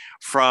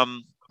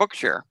from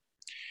Bookshare.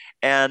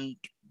 And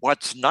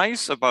what's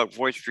nice about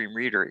VoiceStream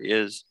Reader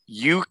is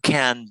you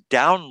can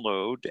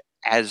download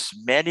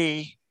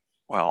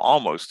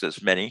almost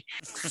as many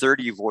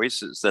 30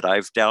 voices that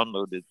I've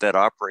downloaded that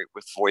operate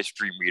with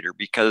VoiceStream Reader,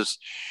 because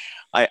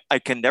I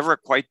can never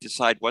quite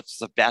decide what's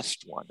the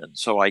best one. And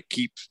so I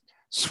keep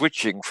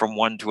switching from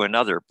one to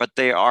another, but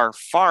they are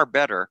far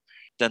better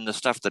than the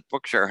stuff that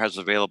Bookshare has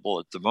available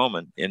at the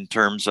moment in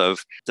terms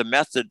of the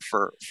method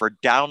for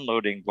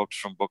downloading books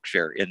from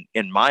Bookshare,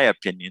 in my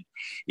opinion,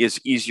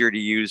 is easier to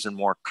use and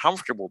more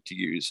comfortable to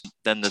use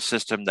than the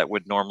system that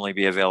would normally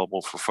be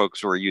available for folks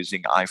who are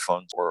using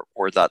iPhones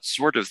or that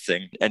sort of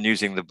thing and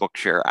using the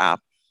Bookshare app.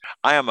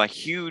 I am a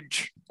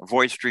huge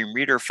VoiceStream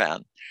Reader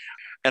fan.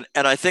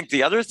 And I think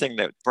the other thing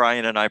that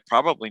Brian and I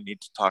probably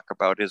need to talk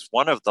about is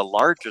one of the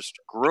largest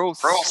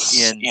growths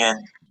in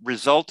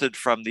resulted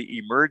from the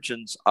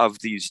emergence of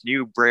these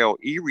new Braille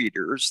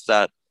e-readers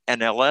that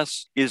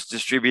NLS is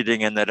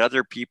distributing and that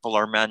other people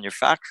are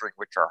manufacturing,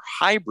 which are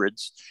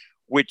hybrids,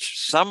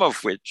 some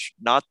of which,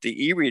 not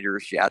the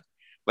e-readers yet,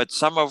 but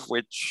some of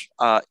which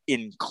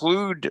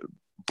include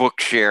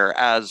Bookshare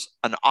as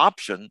an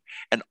option,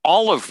 and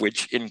all of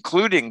which,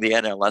 including the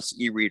NLS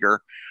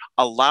e-reader,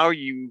 allow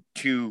you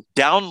to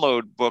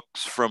download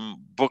books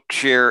from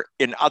Bookshare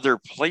in other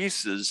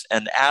places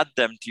and add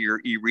them to your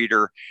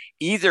e-reader,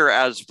 either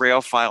as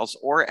Braille files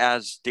or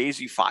as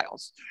DAISY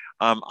files.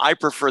 I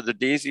prefer the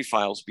DAISY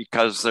files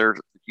because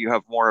you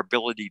have more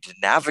ability to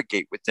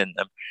navigate within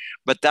them.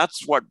 But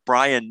that's what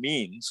Brian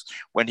means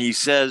when he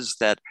says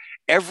that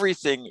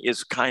everything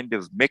is kind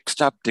of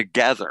mixed up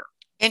together.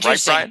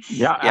 Interesting. Right,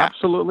 yeah,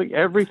 absolutely.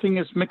 Everything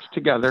is mixed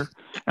together.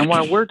 And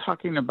while we're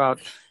talking about,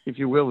 if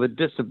you will, the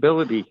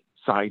disability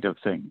side of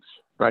things,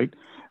 right?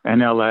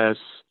 NLS,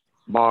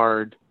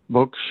 Bard,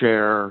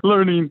 Bookshare,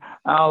 Learning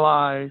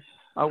Ally.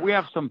 We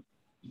have some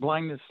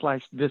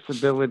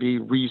blindness/disability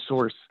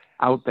resource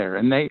out there,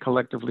 and they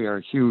collectively are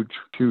a huge,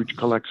 huge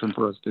collection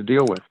for us to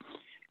deal with.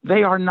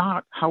 They are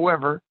not,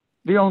 however,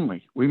 the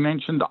only. We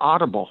mentioned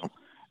Audible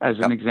as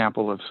an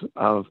example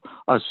of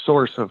a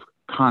source of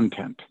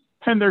content.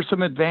 And there's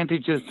some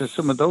advantages to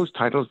some of those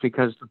titles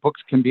because the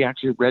books can be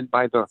actually read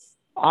by the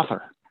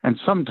author. And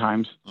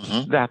sometimes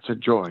that's a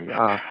joy.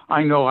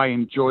 I know I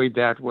enjoyed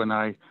that when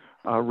I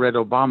read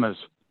Obama's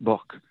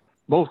book,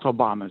 both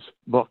Obama's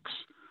books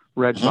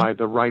read by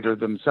the writer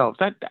themselves.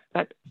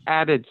 That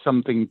added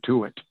something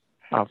to it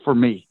for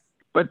me.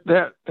 But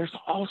there's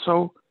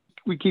also,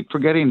 we keep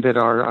forgetting that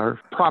our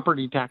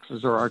property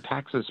taxes or our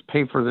taxes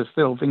pay for this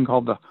little thing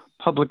called the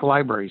public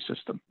library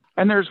system.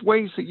 And there's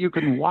ways that you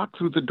can walk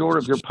through the door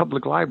of your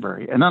public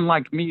library. And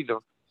unlike me, the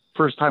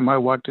first time I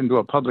walked into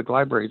a public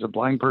library as a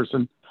blind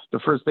person, the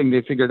first thing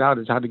they figured out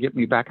is how to get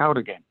me back out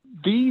again.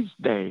 These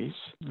days,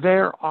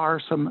 there are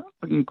some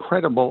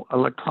incredible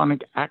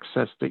electronic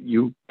access that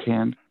you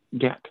can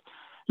get.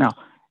 Now,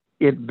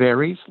 it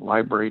varies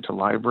library to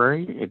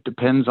library. It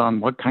depends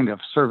on what kind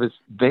of service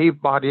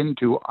they've bought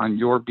into on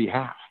your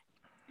behalf.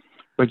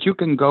 But you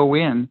can go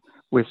in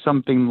with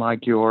something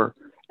like your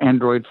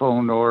Android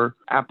phone or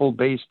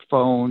Apple-based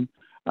phone,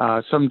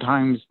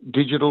 sometimes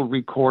digital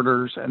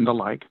recorders and the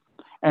like,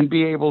 and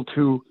be able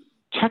to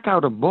check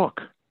out a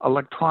book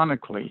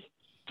electronically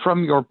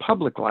from your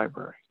public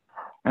library.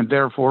 And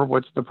therefore,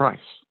 what's the price?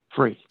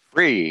 Free.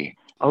 Free.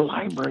 A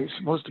library is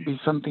supposed to be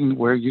something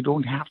where you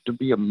don't have to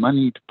be a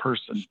moneyed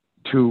person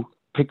to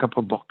pick up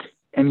a book,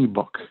 any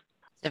book.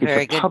 It's a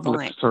very good public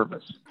point.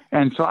 service.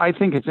 And so I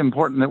think it's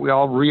important that we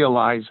all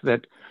realize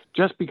that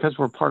just because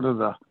we're part of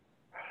the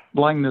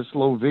blindness,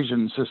 low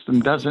vision system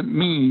doesn't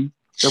mean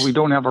that we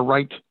don't have a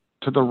right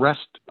to the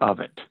rest of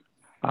it.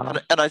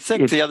 And I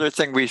think the other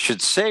thing we should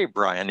say,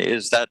 Brian,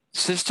 is that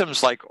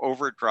systems like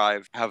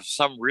Overdrive have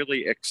some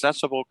really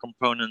accessible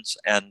components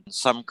and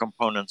some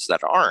components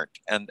that aren't.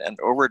 And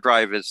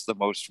Overdrive is the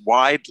most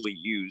widely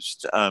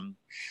used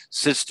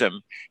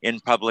system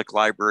in public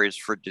libraries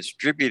for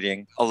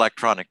distributing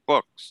electronic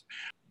books.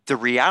 The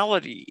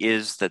reality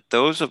is that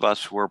those of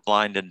us who are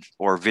blind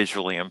or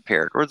visually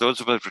impaired, or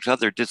those of us with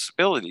other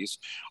disabilities,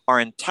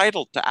 are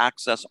entitled to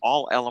access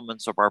all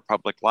elements of our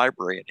public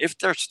library. And if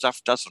their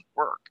stuff doesn't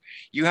work,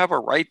 you have a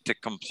right to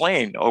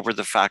complain over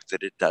the fact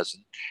that it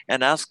doesn't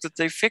and ask that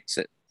they fix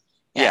it.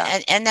 Yeah.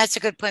 And that's a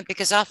good point,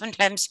 because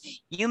oftentimes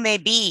you may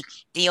be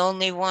the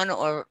only one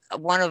or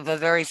one of a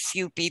very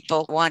few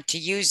people who want to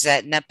use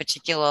that in that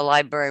particular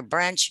library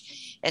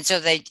branch. And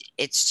so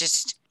it's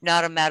just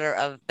not a matter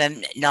of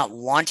them not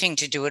wanting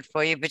to do it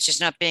for you, but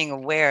just not being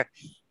aware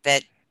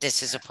that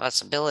this is a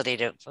possibility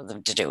for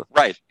them to do.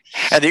 Right.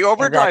 And the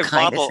Overdrive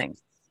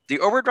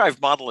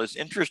model is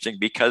interesting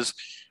because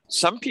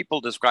some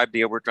people describe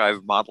the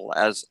Overdrive model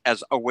as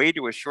a way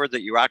to assure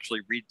that you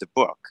actually read the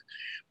book.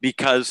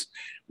 Because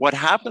what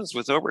happens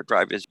with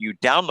Overdrive is you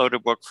download a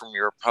book from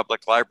your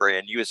public library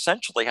and you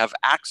essentially have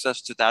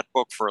access to that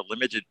book for a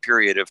limited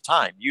period of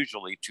time,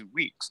 usually 2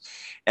 weeks.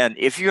 And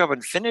if you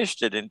haven't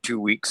finished it in 2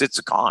 weeks, it's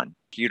gone.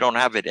 You don't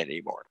have it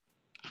anymore.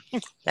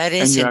 That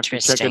is and you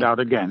interesting. have to check it out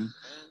again.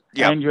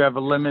 Yep. And you have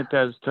a limit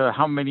as to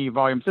how many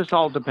volumes. This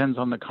all depends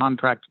on the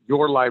contract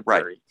your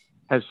library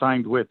has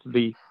signed with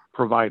the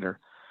provider.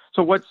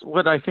 So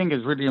what I think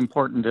is really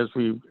important as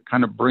we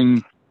kind of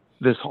bring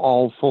this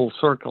all full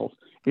circle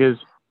is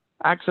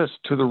access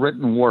to the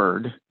written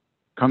word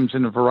comes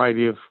in a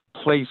variety of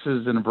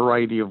places in a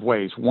variety of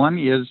ways. One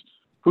is,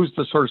 who's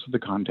the source of the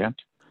content?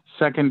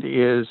 Second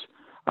is,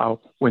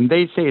 when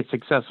they say it's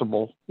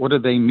accessible, what do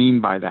they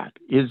mean by that?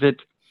 Is it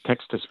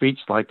text-to-speech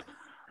like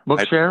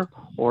Bookshare,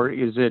 or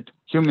is it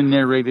human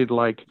narrated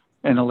like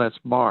NLS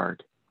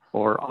Bard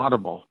or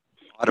Audible?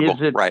 Is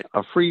it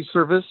a free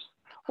service,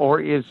 or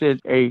is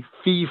it a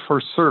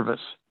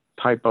fee-for-service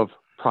type of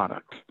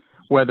product?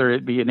 Whether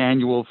it be an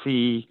annual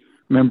fee,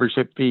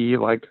 membership fee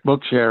like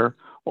Bookshare,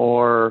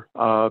 or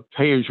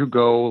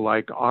pay-as-you-go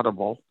like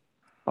Audible,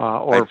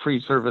 or a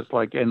free service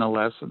like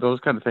NLS, those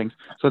kind of things.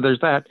 So there's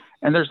that.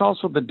 And there's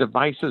also the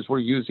devices we're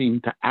using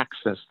to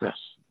access this.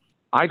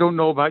 I don't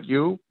know about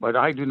you, but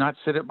I do not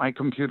sit at my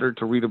computer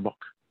to read a book.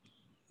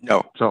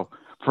 No. So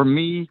for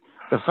me,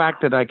 the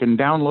fact that I can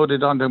download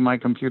it onto my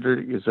computer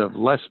is of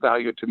less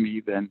value to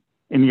me than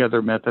any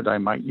other method I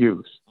might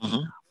use.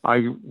 Mm-hmm.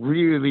 I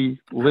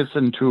really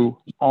listen to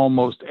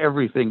almost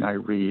everything I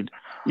read,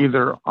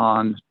 either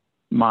on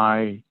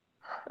my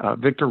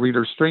Victor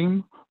Reader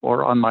Stream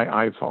or on my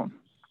iPhone.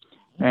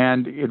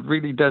 And it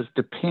really does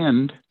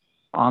depend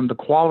on the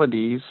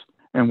qualities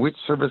and which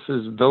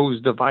services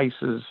those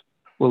devices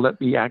will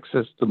let me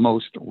access the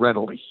most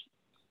readily.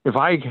 If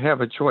I have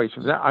a choice,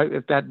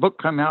 if that book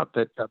come out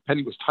that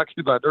Penny was talking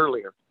about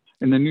earlier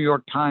in the New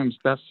York Times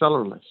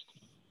bestseller list,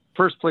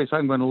 first place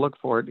I'm going to look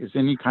for it is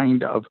any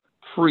kind of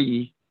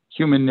free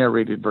human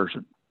narrated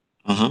version.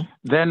 Mm-hmm.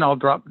 Then I'll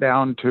drop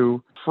down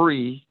to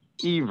free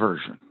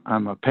e-version.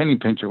 I'm a penny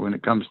pincher when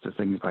it comes to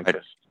things like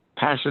this.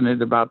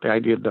 Passionate about the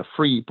idea of the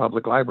free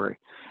public library.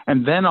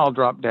 And then I'll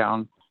drop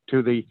down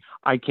to the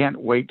I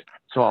can't wait,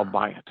 so I'll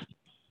buy it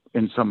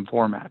in some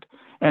format.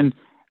 And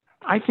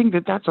I think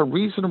that that's a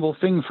reasonable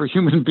thing for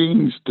human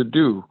beings to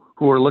do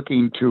who are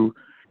looking to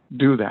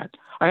do that.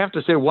 I have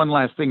to say one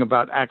last thing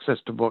about access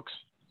to books,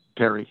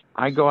 Terry.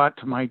 I go out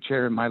to my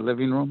chair in my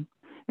living room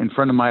in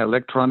front of my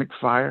electronic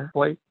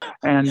fireplace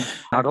and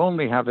not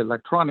only have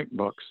electronic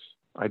books,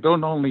 I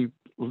don't only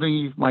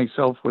leave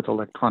myself with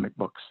electronic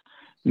books.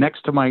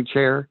 Next to my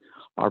chair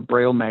are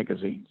Braille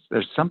magazines.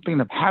 There's something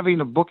of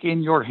having a book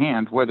in your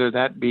hand, whether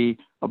that be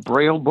a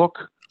Braille book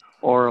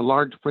or a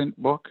large print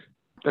book.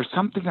 There's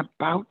something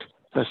about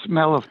the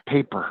smell of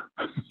paper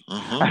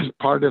as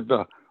part of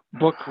the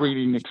book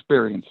reading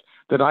experience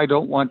that I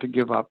don't want to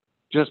give up.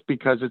 Just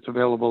because it's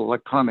available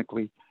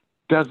electronically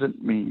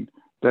doesn't mean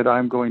that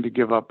I'm going to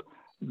give up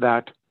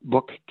that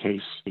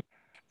bookcase.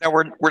 Now,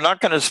 we're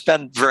not going to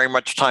spend very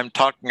much time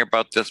talking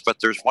about this, but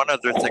there's one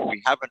other thing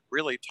we haven't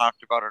really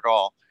talked about at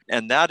all,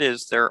 and that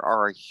is there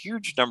are a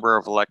huge number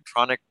of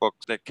electronic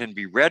books that can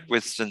be read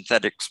with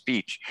synthetic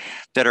speech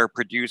that are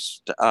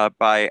produced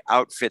by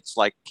outfits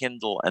like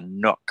Kindle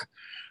and Nook.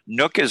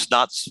 Nook is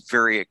not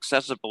very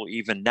accessible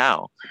even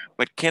now,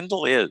 but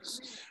Kindle is.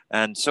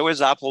 And so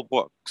is Apple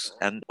Books.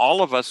 And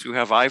all of us who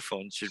have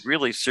iPhones should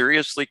really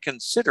seriously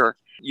consider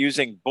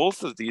using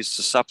both of these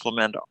to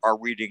supplement our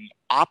reading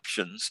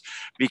options,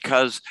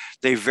 because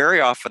they very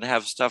often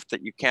have stuff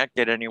that you can't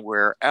get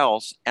anywhere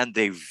else. And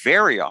they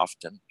very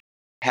often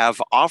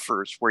have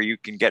offers where you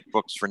can get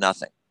books for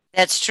nothing.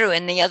 That's true.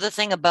 And the other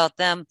thing about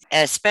them,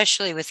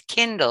 especially with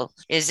Kindle,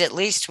 is at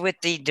least with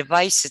the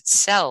device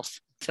itself,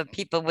 for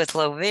people with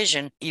low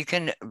vision, you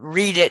can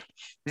read it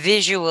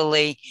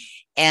visually,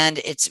 and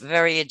it's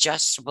very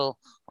adjustable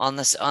on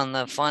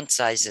the font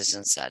sizes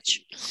and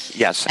such.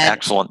 Yes, and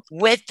excellent.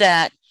 With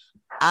that,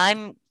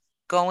 I'm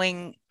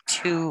going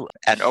to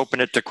and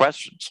open it to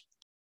questions.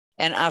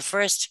 And our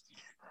first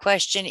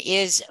question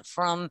is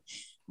from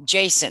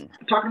Jason.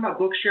 Talking about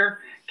Bookshare,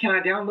 can I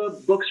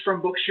download books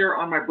from Bookshare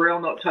on my Braille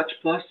Note Touch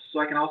Plus so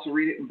I can also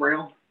read it in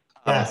Braille?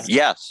 Yes.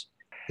 Yes.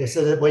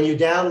 So that when you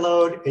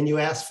download and you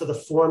ask for the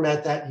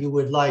format that you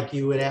would like,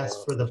 you would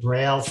ask for the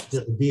Braille,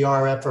 the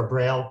BRF or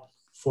Braille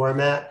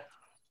format.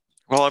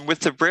 Well, and with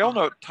the Braille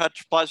Note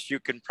Touch Plus, you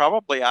can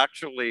probably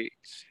actually,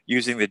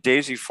 using the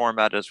DAISY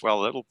format as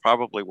well, it'll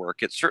probably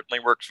work. It certainly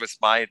works with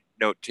my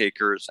note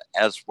takers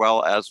as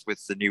well as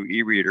with the new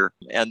e-reader.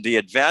 And the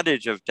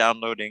advantage of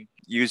downloading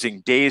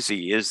using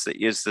DAISY is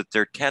that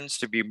there tends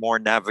to be more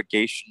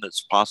navigation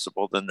that's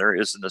possible than there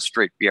is in a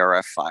straight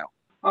BRF file.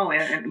 Oh,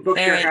 and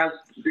Bookshare has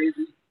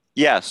DAISY?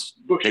 Yes,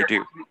 Bookshare. they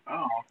do.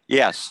 Oh.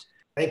 Yes.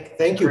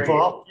 Thank you,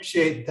 Paul.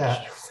 Appreciate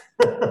that.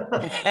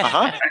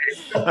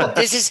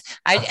 This is,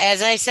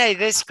 as I say,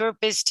 this group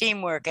is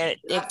teamwork at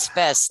its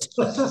best.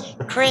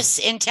 Chris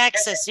in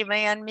Texas, you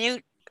may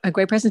unmute.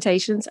 Great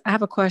presentations. I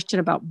have a question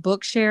about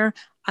Bookshare.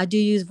 I do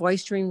use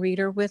VoiceStream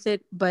Reader with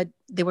it, but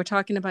they were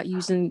talking about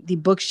using the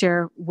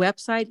Bookshare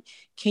website.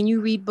 Can you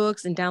read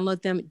books and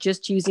download them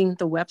just using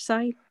the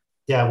website?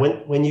 Yeah,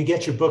 when you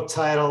get your book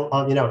title,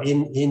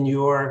 in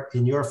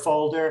your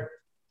folder,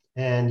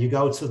 and you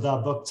go to the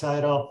book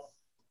title,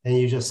 and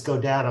you just go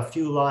down a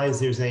few lines,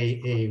 there's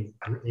a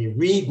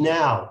read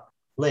now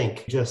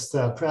link. Just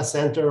press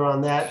enter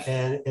on that,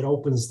 and it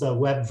opens the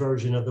web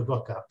version of the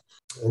book up.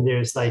 And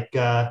there's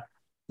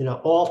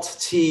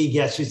Alt-T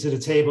gets you to the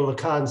table of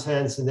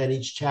contents, and then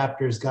each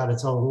chapter's got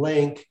its own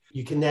link.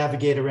 You can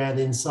navigate around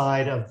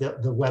inside of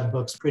the web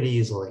books pretty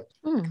easily.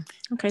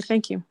 Okay,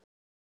 thank you.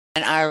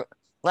 And our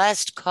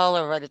last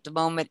caller right at the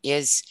moment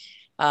is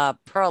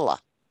Perla.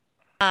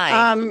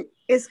 Hi.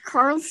 Is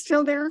Carl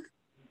still there?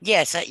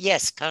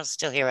 Yes, Carl's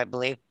still here, I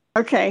believe.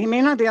 Okay, he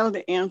may not be able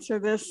to answer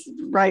this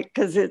right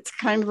because it's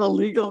kind of a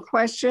legal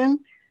question.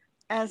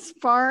 As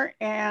far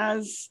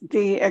as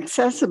the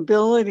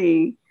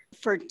accessibility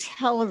for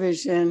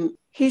television,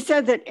 he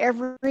said that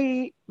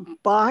every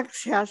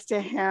box has to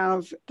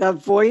have the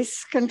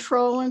voice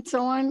control and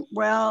so on.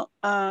 Well,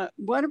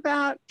 what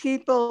about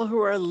people who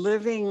are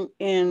living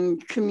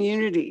in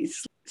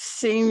communities,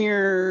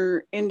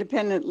 senior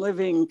independent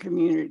living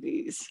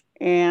communities,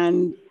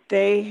 and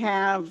they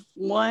have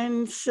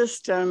one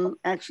system,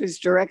 actually it's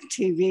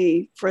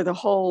DirecTV for the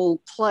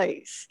whole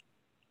place,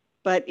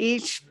 but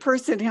each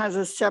person has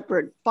a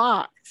separate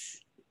box.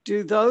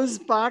 Do those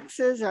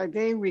boxes, are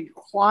they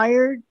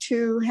required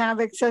to have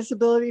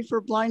accessibility for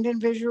blind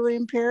and visually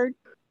impaired?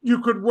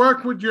 You could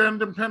work with your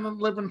independent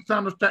living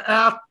centers to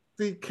ask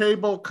the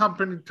cable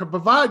company to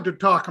provide the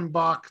talking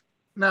box.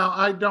 Now,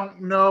 I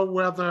don't know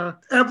whether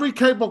every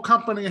cable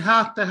company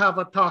has to have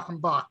a talking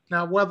box.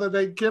 Now, whether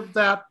they give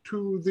that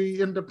to the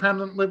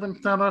independent living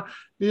center,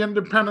 the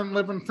independent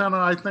living center,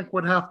 I think,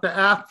 would have to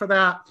ask for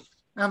that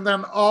and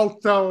then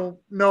also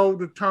know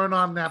to turn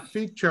on that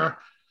feature.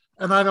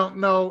 And I don't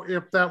know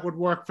if that would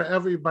work for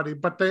everybody,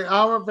 but they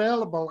are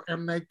available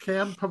and they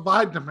can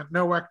provide them at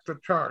no extra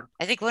charge.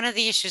 I think one of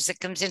the issues that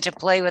comes into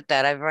play with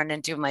that, I've run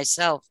into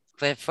myself,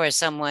 but for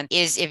someone,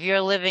 is if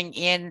you're living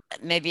in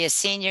maybe a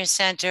senior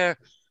center,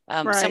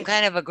 some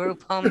kind of a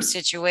group home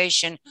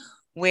situation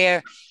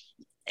where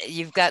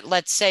you've got,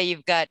 let's say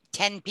you've got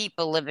 10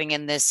 people living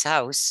in this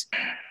house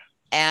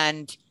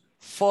and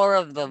 4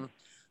 of them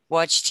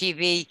watch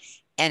TV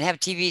and have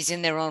TVs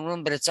in their own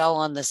room, but it's all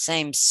on the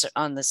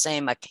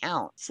same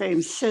account.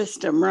 Same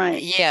system,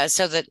 right? Yeah,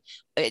 so that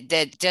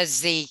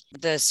does the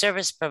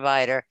service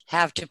provider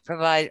have to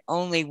provide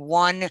only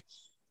one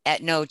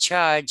at no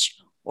charge,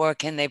 or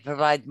can they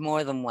provide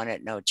more than one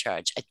at no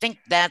charge? I think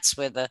that's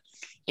where the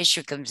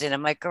issue comes in.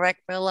 Am I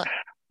correct, Bella?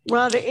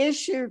 Well, the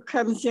issue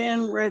comes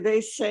in where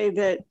they say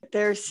that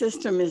their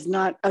system is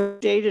not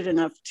updated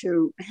enough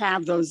to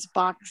have those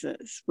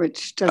boxes,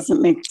 which doesn't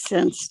make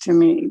sense to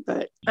me.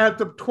 But as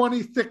of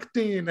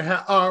 2016,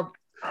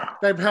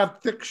 they've had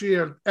 6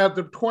 years. As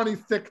of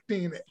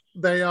 2016,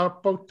 they are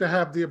supposed to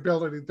have the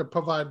ability to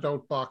provide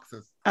those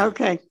boxes.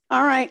 Okay.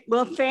 All right.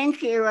 Well,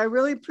 thank you. I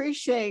really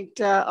appreciate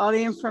all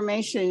the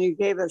information you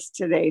gave us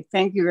today.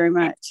 Thank you very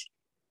much.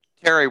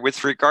 Terry,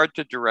 with regard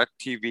to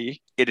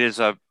DirecTV, it is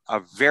a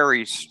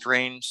very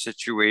strange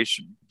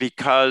situation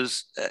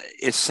because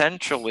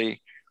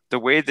essentially the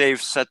way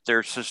they've set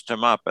their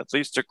system up, at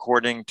least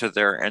according to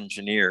their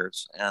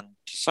engineers and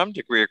to some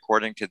degree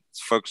according to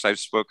folks I've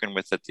spoken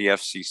with at the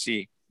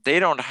FCC, they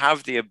don't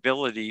have the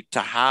ability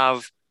to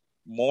have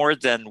more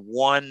than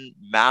one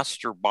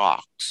master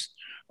box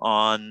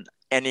on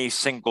any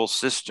single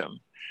system.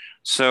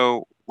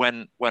 So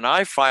when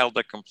I filed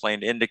a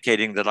complaint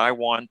indicating that I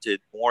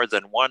wanted more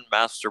than one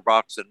master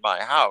box in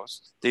my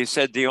house, they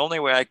said the only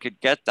way I could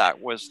get that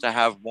was to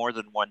have more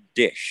than one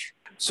dish.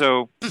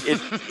 So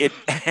it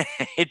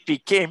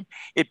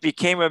it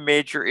became a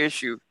major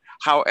issue.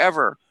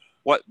 However,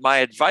 what my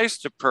advice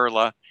to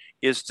Perla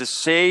is to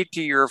say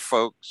to your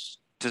folks,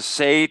 to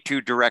say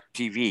to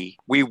DirecTV,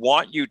 we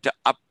want you to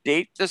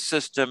update the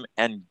system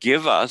and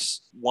give us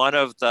one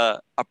of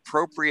the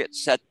appropriate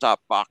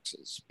set-top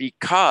boxes,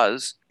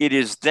 because it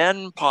is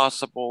then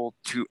possible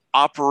to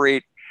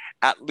operate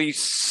at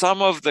least some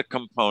of the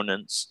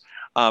components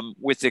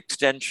with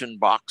extension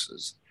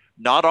boxes.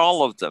 Not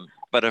all of them,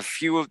 but a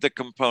few of the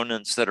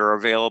components that are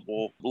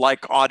available,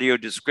 like audio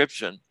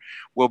description,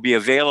 will be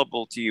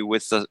available to you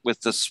with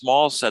the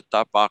small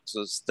set-top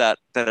boxes that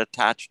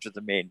attach to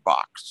the main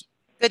box.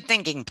 Good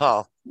thinking,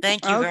 Paul.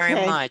 Thank you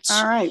very much.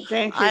 All right.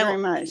 Thank you very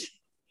much.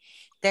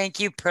 Thank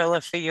you, Perla,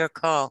 for your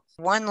call.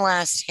 One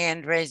last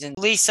hand raising.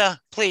 Lisa,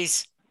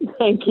 please.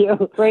 Thank you.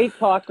 Great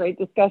talk, great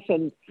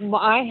discussion.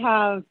 I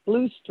have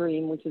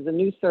Bluestream, which is a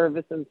new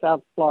service in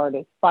South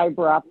Florida,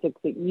 fiber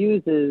optics that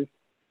uses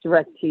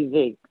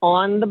DirecTV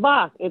on the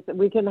box.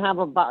 We can have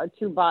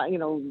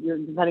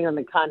depending on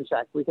the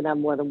contract, we can have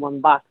more than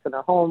one box in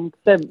our home.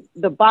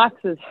 The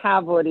boxes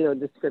have audio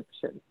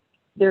description.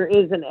 There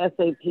is an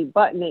SAP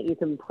button that you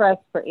can press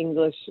for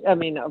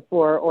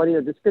for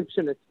audio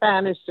description or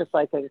Spanish, just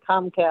like in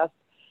Comcast,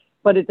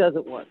 but it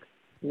doesn't work.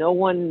 No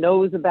one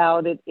knows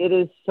about it. It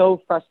is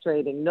so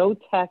frustrating. No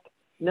tech,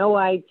 no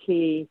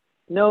IT,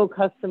 no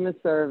customer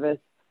service.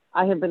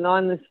 I have been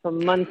on this for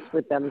months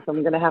with them, so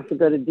I'm going to have to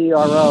go to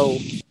DRO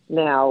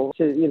now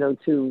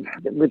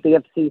with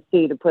the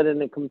FCC to put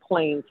in a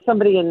complaint.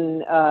 Somebody in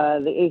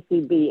the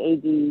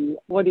ACB,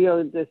 AD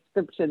audio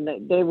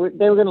description, they were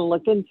going to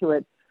look into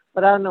it,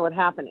 but I don't know what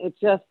happened.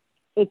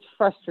 It's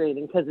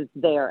frustrating because it's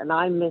there, and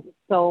I miss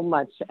so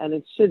much, and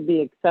it should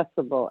be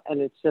accessible, and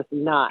it's just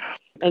not.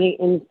 Any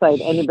insight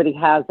anybody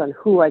has on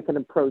who I can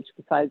approach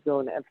besides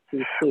going to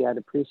FCC, I'd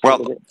appreciate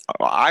it.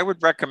 I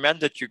would recommend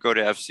that you go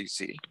to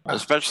FCC,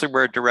 especially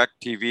where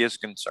DirecTV is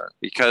concerned,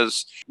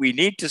 because we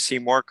need to see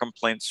more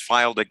complaints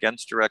filed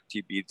against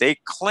DirecTV. They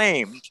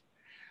claimed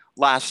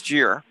last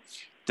year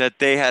that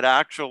they had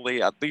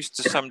actually, at least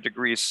to some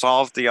degree,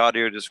 solved the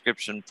audio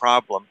description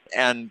problem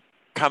and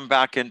come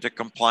back into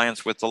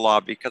compliance with the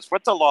law, because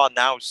what the law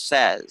now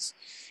says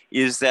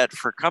is that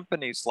for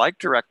companies like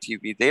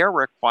DirecTV, they are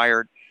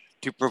required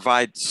to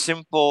provide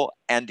simple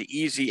and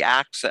easy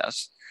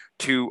access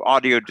to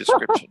audio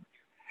description.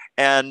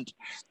 And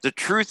the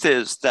truth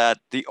is that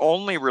the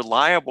only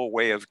reliable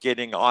way of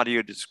getting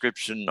audio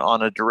description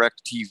on a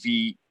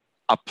DirecTV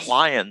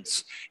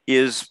appliance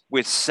is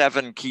with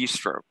 7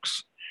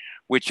 keystrokes,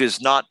 which is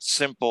not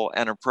simple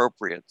and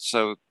appropriate.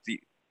 So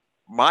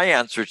my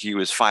answer to you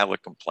is file a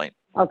complaint.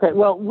 Okay,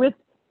 well, with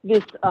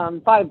this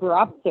fiber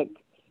optic,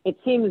 it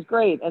seems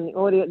great. And the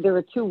audio, there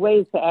are 2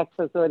 ways to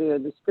access audio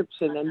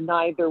description, and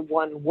neither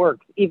one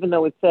works. Even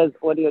though it says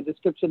audio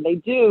description, they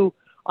do,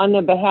 on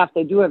their behalf,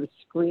 they do have a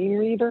screen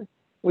reader,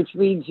 which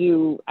reads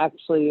you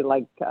actually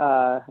like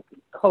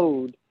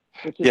code,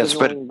 which is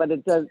annoying, but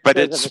it does. But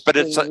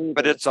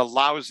it's a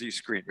lousy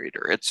screen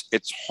reader.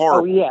 It's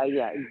horrible. Oh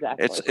yeah,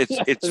 exactly.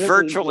 It's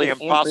virtually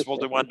impossible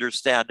to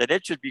understand, and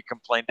it should be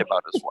complained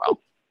about as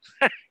well.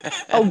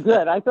 Oh,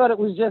 good. I thought it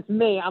was just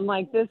me. I'm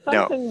like, there's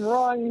something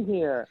wrong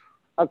here.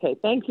 Okay,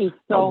 thank you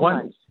so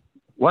much.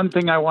 One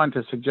thing I want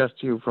to suggest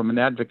to you from an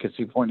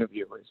advocacy point of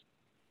view is,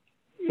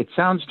 it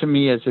sounds to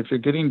me as if you're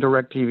getting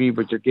DirecTV,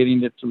 but you're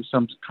getting it through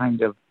some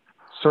kind of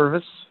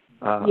service.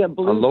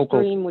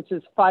 Bluestream, which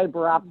is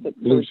fiber optic,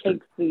 so it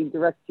takes the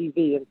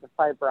DirecTV into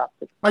fiber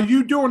optic. Are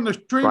you doing the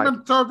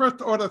streaming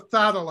service or the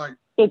satellite?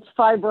 It's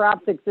fiber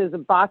optics. There's a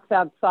box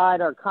outside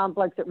our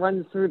complex. It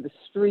runs through the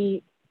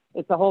street.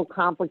 It's a whole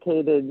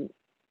complicated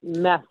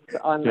mess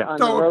on the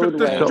roadway. If it's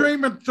the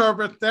streaming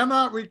service, they're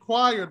not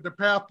required to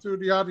pass through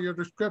the audio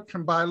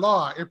description by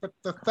law. If it's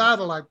the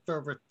satellite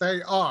service,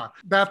 they are.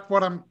 That's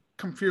what I'm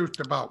confused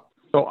about.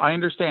 So I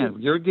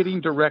understand. You're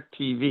getting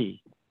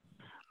DirecTV,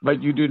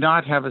 but you do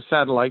not have a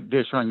satellite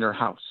dish on your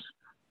house.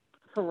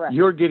 Correct.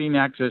 You're getting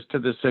access to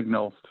the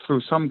signal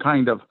through some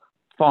kind of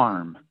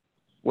farm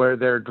where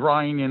they're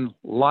drawing in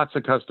lots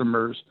of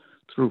customers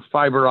through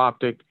fiber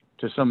optic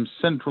to some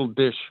central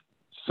dish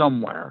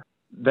somewhere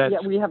that's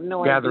we have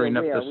no gathering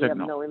idea up the signal. We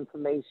have no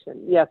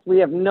information. Yes, we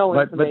have no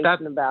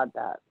information about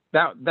that.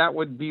 That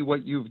would be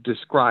what you've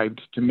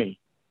described to me.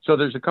 So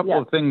there's a couple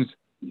of things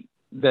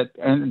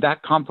that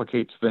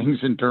complicates things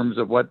in terms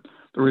of what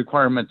the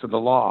requirements of the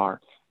law are.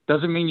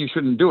 Doesn't mean you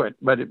shouldn't do it,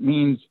 but it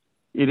means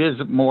it is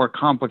more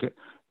complicated.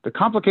 The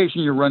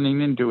complication you're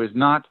running into is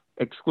not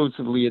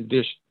exclusively a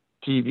dish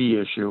TV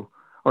issue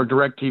or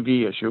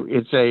DirecTV issue.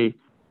 It's a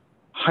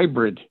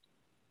hybrid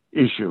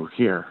issue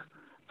here.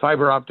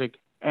 Fiber optic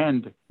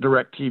and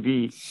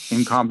DirecTV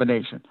in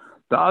combination.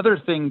 The other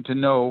thing to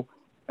know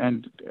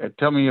and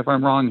tell me if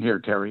I'm wrong here,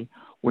 Terry,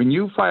 when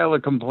you file a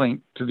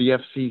complaint to the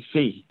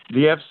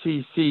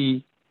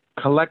FCC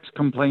collects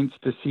complaints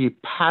to see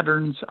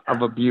patterns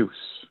of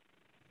abuse.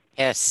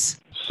 Yes.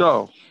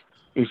 So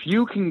if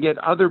you can get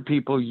other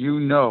people you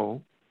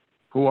know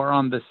who are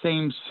on the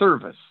same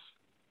service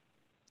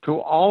to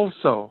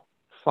also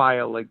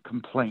file a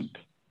complaint,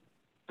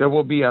 there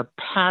will be a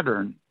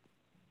pattern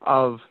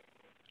of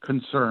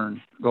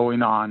concern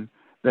going on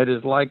that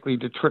is likely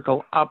to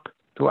trickle up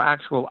to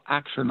actual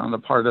action on the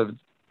part of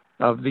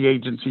the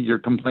agency you're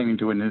complaining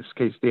to, in this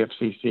case, the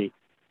FCC.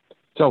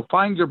 So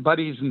find your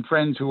buddies and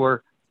friends who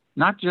are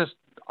not just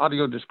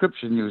audio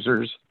description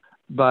users,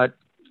 but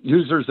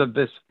users of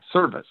this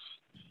service,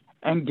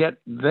 and get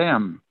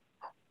them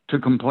to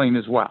complain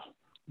as well.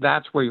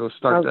 That's where you'll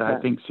start to, I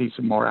think, see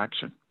some more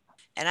action.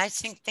 And I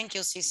think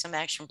you'll see some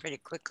action pretty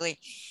quickly,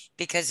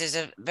 because there's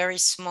a very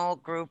small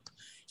group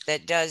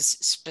that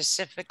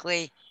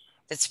specifically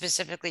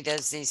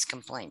does these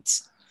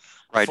complaints.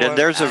 Right, and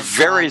there's a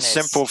very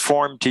simple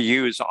form to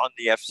use on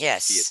the FCC.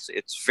 Yes.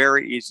 It's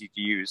very easy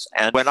to use.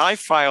 And when I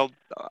filed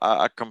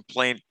a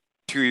complaint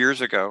 2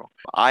 years ago,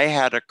 I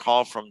had a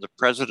call from the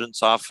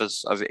president's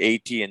office of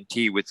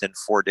AT&T within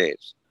 4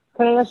 days.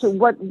 Can I ask you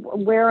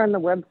where on the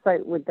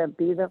website would that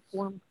be, that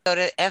form? Go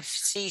to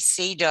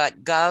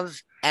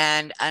fcc.gov,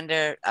 and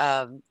under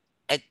on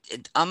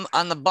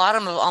the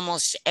bottom of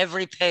almost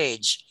every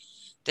page,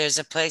 there's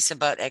a place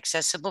about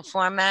accessible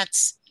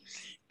formats.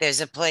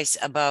 There's a place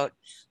about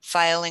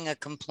filing a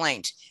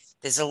complaint.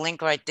 There's a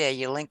link right there.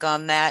 You link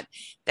on that.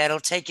 That'll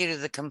take you to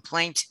the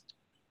complaint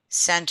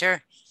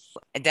center.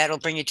 And that'll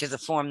bring you to the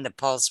form that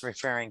Paul's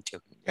referring to.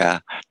 Yeah.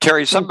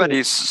 Terry,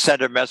 somebody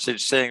sent a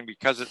message saying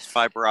because it's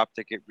fiber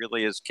optic, it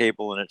really is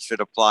cable and it should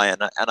apply.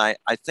 And I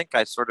think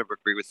I sort of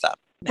agree with that.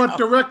 But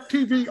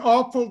DirecTV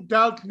also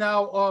does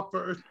now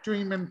offer a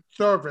streaming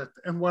service.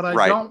 And what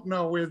I don't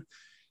know is,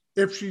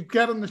 if she's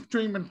getting the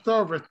streaming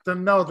service,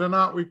 then no, they're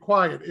not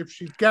required. If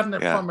she's getting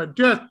it from a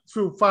disc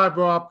through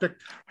fiber optic,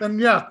 then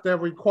yes, they're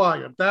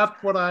required.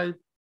 That's what I...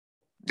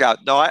 Yeah,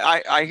 no,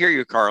 I hear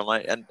you, Carl,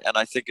 and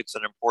I think it's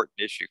an important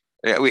issue.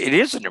 It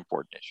is an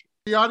important issue.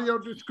 The Audio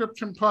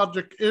Description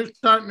Project is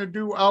starting to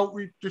do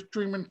outreach to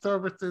streaming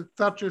services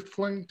such as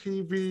Sling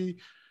TV,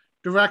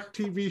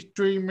 DirecTV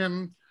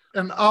Streaming,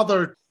 and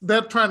others.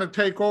 They're trying to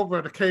take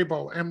over the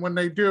cable, and when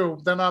they do,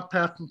 they're not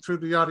passing through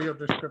the audio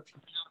description.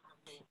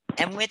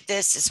 And with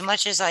this, as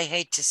much as I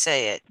hate to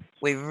say it,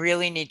 we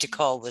really need to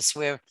call this.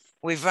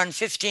 We've run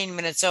 15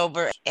 minutes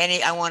over.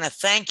 I want to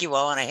thank you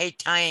all, and I hate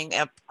tying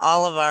up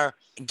all of our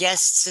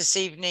guests this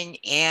evening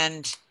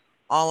and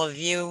all of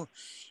you.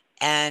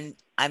 And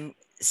I'm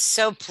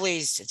so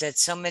pleased that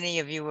so many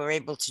of you were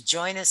able to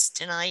join us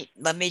tonight.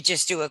 Let me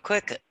just do a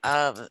quick,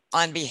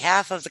 on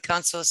behalf of the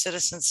Council of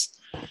Citizens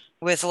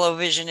with Low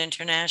Vision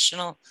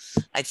International,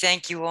 I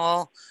thank you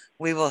all.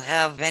 We will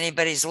have, if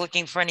anybody's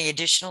looking for any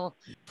additional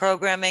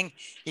programming,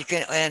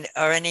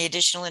 or any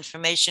additional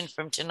information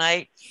from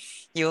tonight,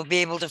 you will be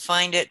able to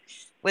find it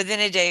within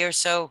a day or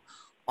so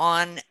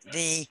on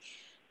the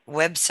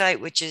website,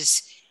 which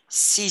is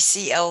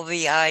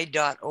cclvi.org.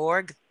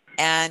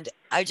 And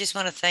I just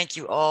want to thank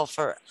you all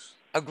for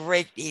a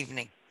great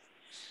evening.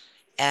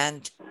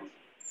 And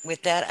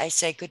with that, I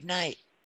say good night.